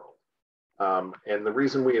the world. And the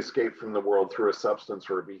reason we escape from the world through a substance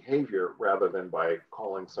or a behavior, rather than by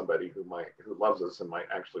calling somebody who loves us and might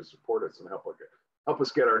actually support us and help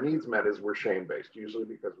us get our needs met, is we're shame-based, usually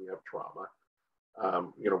because we have trauma.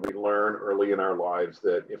 We learn early in our lives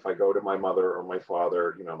that if I go to my mother or my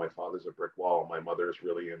father, my father's a brick wall, my mother is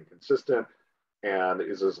really inconsistent and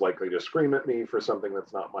is as likely to scream at me for something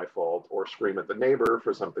that's not my fault, or scream at the neighbor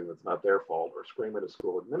for something that's not their fault, or scream at a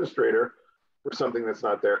school administrator for something that's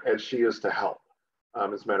not there, as she is to help.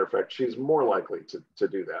 As a matter of fact, she's more likely to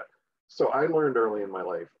do that. So I learned early in my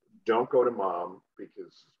life, don't go to mom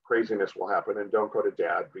because craziness will happen, and don't go to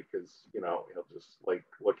dad because, he'll just like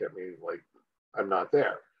look at me like I'm not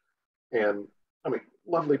there. And I mean,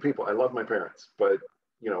 lovely people. I love my parents, but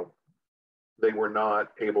they were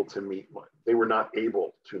not able to meet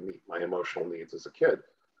my emotional needs as a kid.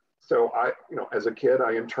 So as a kid,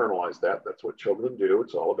 I internalized that. That's what children do.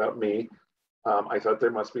 It's all about me. I thought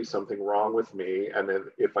there must be something wrong with me. And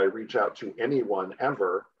then if I reach out to anyone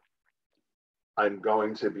ever, I'm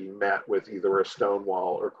going to be met with either a stone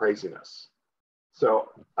wall or craziness.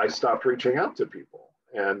 So I stopped reaching out to people,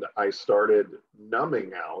 and I started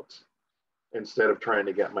numbing out instead of trying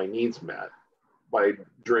to get my needs met by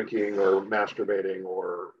drinking or masturbating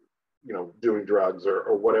or, doing drugs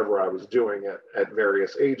or whatever I was doing at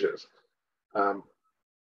various ages.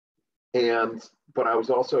 But I was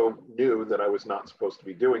also knew that I was not supposed to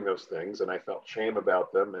be doing those things, and I felt shame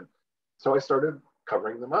about them. And so I started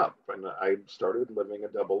covering them up, and I started living a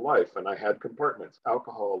double life, and I had compartments: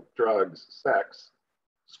 alcohol, drugs, sex,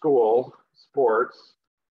 school, sports,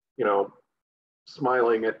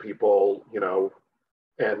 smiling at people,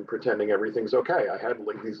 and pretending everything's okay. I had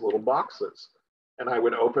like these little boxes, and I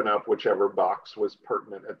would open up whichever box was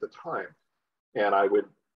pertinent at the time. And I would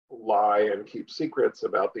lie and keep secrets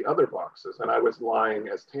about the other boxes. And I was lying,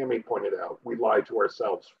 as Tami pointed out, we lie to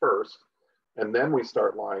ourselves first, and then we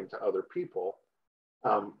start lying to other people.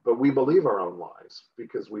 But we believe our own lies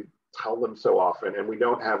because we tell them so often, and we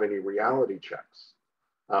don't have any reality checks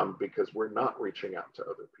because we're not reaching out to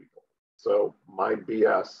other people. So my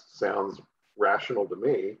BS sounds rational to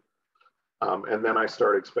me. And then I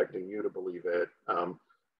start expecting you to believe it.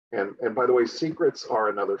 And by the way, secrets are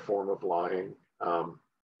another form of lying.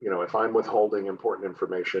 If I'm withholding important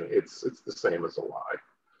information, it's the same as a lie,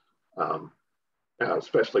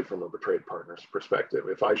 especially from a betrayed partner's perspective.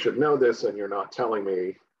 If I should know this and you're not telling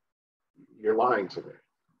me, you're lying to me.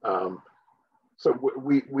 So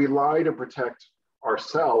we lie to protect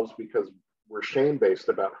ourselves because we're shame-based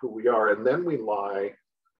about who we are, and then we lie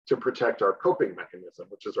to protect our coping mechanism,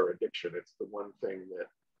 which is our addiction. It's the one thing that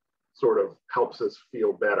sort of helps us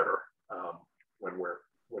feel better when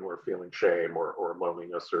we're feeling shame or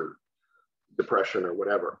loneliness or depression or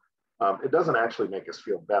whatever. It doesn't actually make us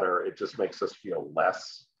feel better. It just makes us feel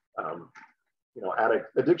less.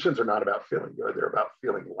 Addictions are not about feeling good. They're about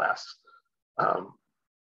feeling less. Art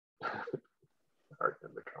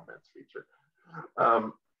in the comments feature.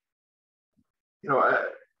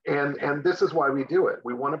 And this is why we do it.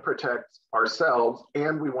 We want to protect ourselves,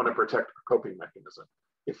 and we want to protect our coping mechanism.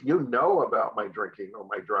 If you know about my drinking or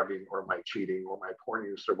my drugging or my cheating or my porn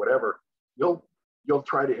use or whatever, you'll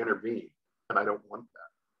try to intervene, and I don't want that.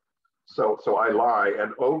 So I lie,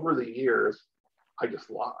 and over the years, I just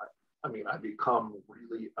lie. I mean, I become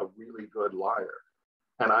a really good liar,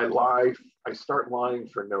 and I start lying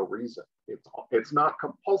for no reason. It's not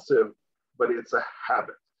compulsive, but it's a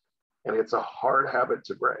habit. And it's a hard habit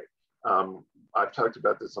to break. I've talked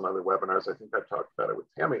about this on other webinars. I think I've talked about it with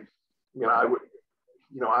Tami.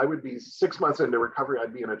 I would be 6 months into recovery.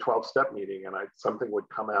 I'd be in a 12-step meeting, and something would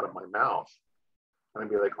come out of my mouth, and I'd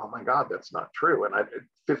be like, "Oh my God, that's not true." And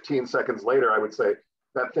 15 seconds later, I would say,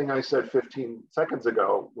 "That thing I said 15 seconds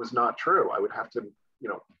ago was not true." I would have to,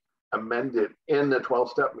 amend it in the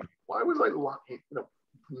 12-step meeting. Why was I lying?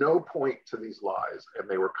 No point to these lies, and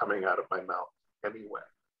they were coming out of my mouth anyway,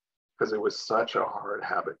 because it was such a hard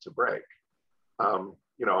habit to break.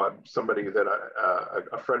 Somebody that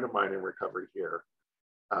a friend of mine in recovery here,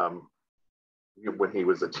 when he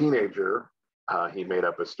was a teenager, he made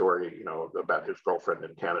up a story, about his girlfriend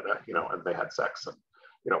in Canada, and they had sex and,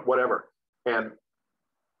 whatever. And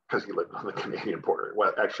because he lived on the Canadian border,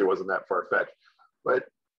 well, actually wasn't that far-fetched, but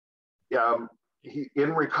he,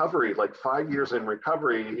 in recovery, like 5 years in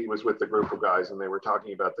recovery, he was with a group of guys, and they were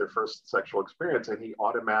talking about their first sexual experience, and he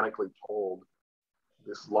automatically told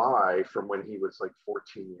this lie from when he was like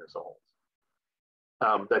 14 years old,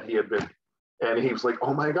 that he had been And he was like,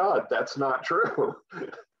 oh my God, that's not true.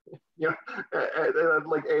 You know, at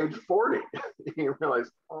like age 40, he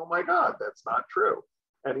realized, oh my God, that's not true.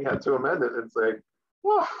 And he had to amend it and say,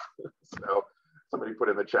 woof. So somebody put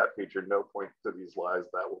in the chat feature, no point to these lies,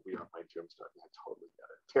 that will be on my tombstone. I totally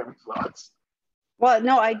get it. Tami's thoughts. Well,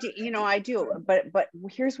 no, I do, I do, but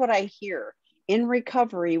here's what I hear. In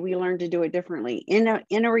recovery, we learn to do it differently. In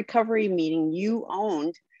a recovery meeting, you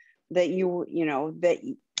owned that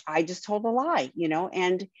that I just told a lie,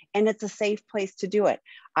 and it's a safe place to do it.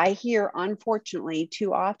 I hear, unfortunately,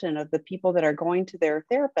 too often of the people that are going to their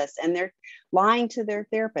therapist and they're lying to their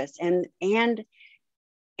therapist, and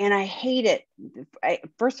I hate it.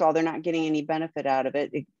 First of all, they're not getting any benefit out of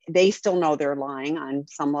it. They still know they're lying on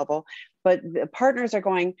some level, but the partners are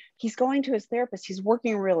going, he's going to his therapist. He's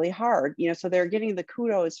working really hard, so they're getting the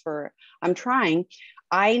kudos for, I'm trying.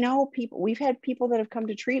 I know we've had people that have come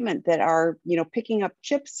to treatment that are, picking up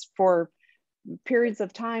chips for periods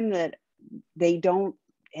of time that they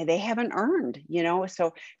haven't earned,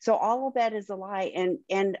 so all of that is a lie.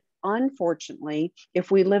 And unfortunately,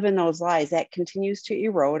 if we live in those lies, that continues to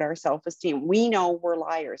erode our self-esteem. We know we're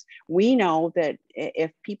liars. We know that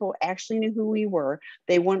if people actually knew who we were,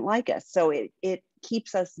 they wouldn't like us. So it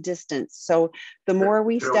keeps us distant. So the more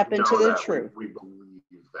we step into the truth. We believe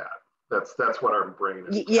that. That's what our brain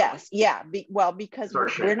is. Yes. Yeah. Because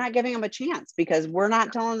we're not giving them a chance, because we're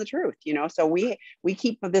not telling the truth, so we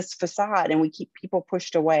keep this facade and we keep people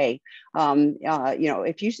pushed away.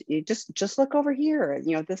 If you just look over here,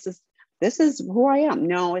 this is who I am.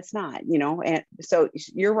 No, it's not, and so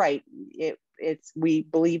you're right. We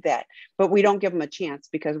believe that, but we don't give them a chance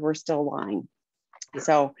because we're still lying. Yeah.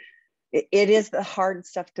 So it is the hard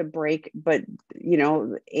stuff to break, but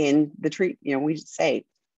in the treat, we say,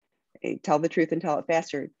 tell the truth and tell it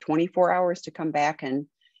faster. 24 hours to come back and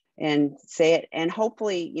say it. And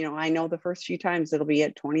hopefully, I know the first few times it'll be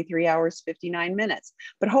at 23 hours, 59 minutes,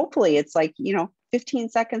 but hopefully it's like, 15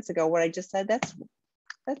 seconds ago, what I just said, that's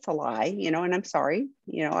a lie, and I'm sorry,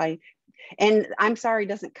 and I'm sorry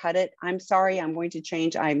doesn't cut it. I'm sorry, I'm going to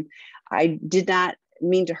change. I did not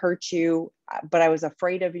mean to hurt you, but I was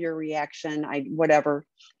afraid of your reaction. Whatever.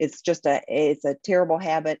 It's a terrible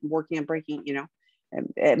habit, working on breaking,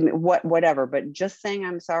 whatever, but just saying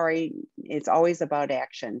I'm sorry, it's always about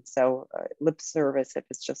action. So lip service if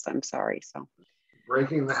it's just I'm sorry. So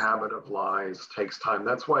breaking the habit of lies takes time.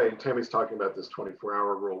 That's why Tami's talking about this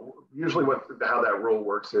 24-hour rule. Usually how that rule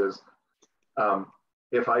works is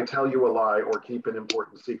if I tell you a lie or keep an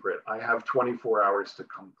important secret, I have 24 hours to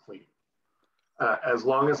come clean. As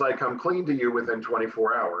long as I come clean to you within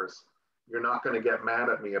 24 hours, you're not going to get mad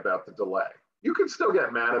at me about the delay. You can still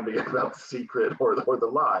get mad at me about the secret or the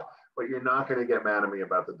lie, but you're not going to get mad at me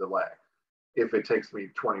about the delay. If it takes me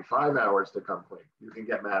 25 hours to come clean, you can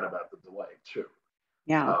get mad about the delay too.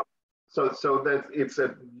 Yeah. So that it's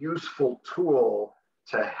a useful tool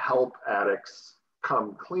to help addicts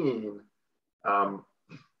come clean.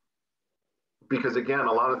 Because again,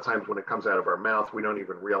 a lot of times when it comes out of our mouth, we don't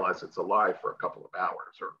even realize it's a lie for a couple of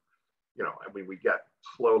hours, or we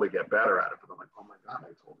slowly get better at it. But I'm like, oh my God,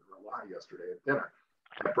 I told her a lie yesterday at dinner.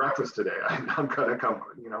 At breakfast today, I'm gonna come.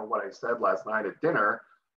 What I said last night at dinner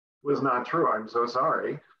was not true. I'm so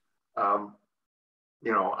sorry.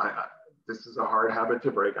 This is a hard habit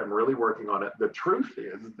to break. I'm really working on it. The truth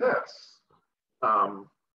is this,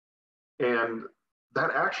 and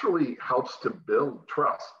that actually helps to build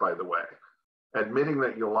trust. By the way, admitting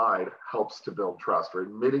that you lied helps to build trust, or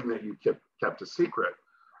admitting that you kept a secret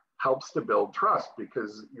helps to build trust,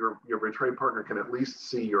 because your betrayed partner can at least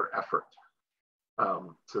see your effort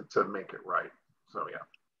to make it right. So yeah.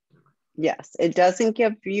 Yes, it doesn't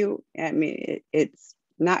give you, it's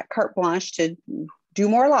not carte blanche to do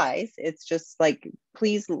more lies. It's just like,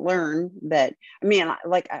 please learn that,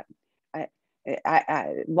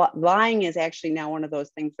 lying is actually now one of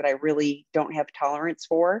those things that I really don't have tolerance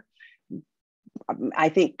for. I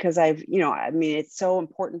think because it's so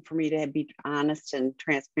important for me to be honest and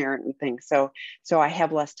transparent and things. So I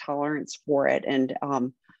have less tolerance for it. And,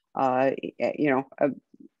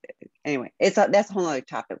 anyway, that's a whole other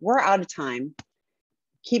topic. We're out of time.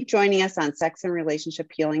 Keep joining us on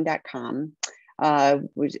sexandrelationshiphealing.com.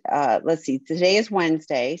 Let's see, today is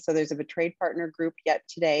Wednesday, so there's a betrayed partner group yet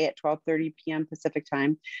today at 12:30 p.m. Pacific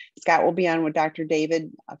time. Scott will be on with Dr.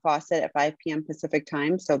 David Fawcett at 5 p.m. Pacific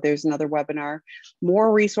time, so there's another webinar.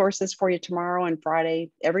 More resources for you tomorrow and Friday.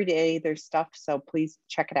 Every day there's stuff, so please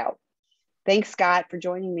check it out. Thanks, Scott, for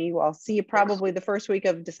joining me. I'll see you probably the first week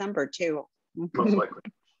of December too. Most likely.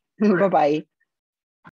 Bye-bye.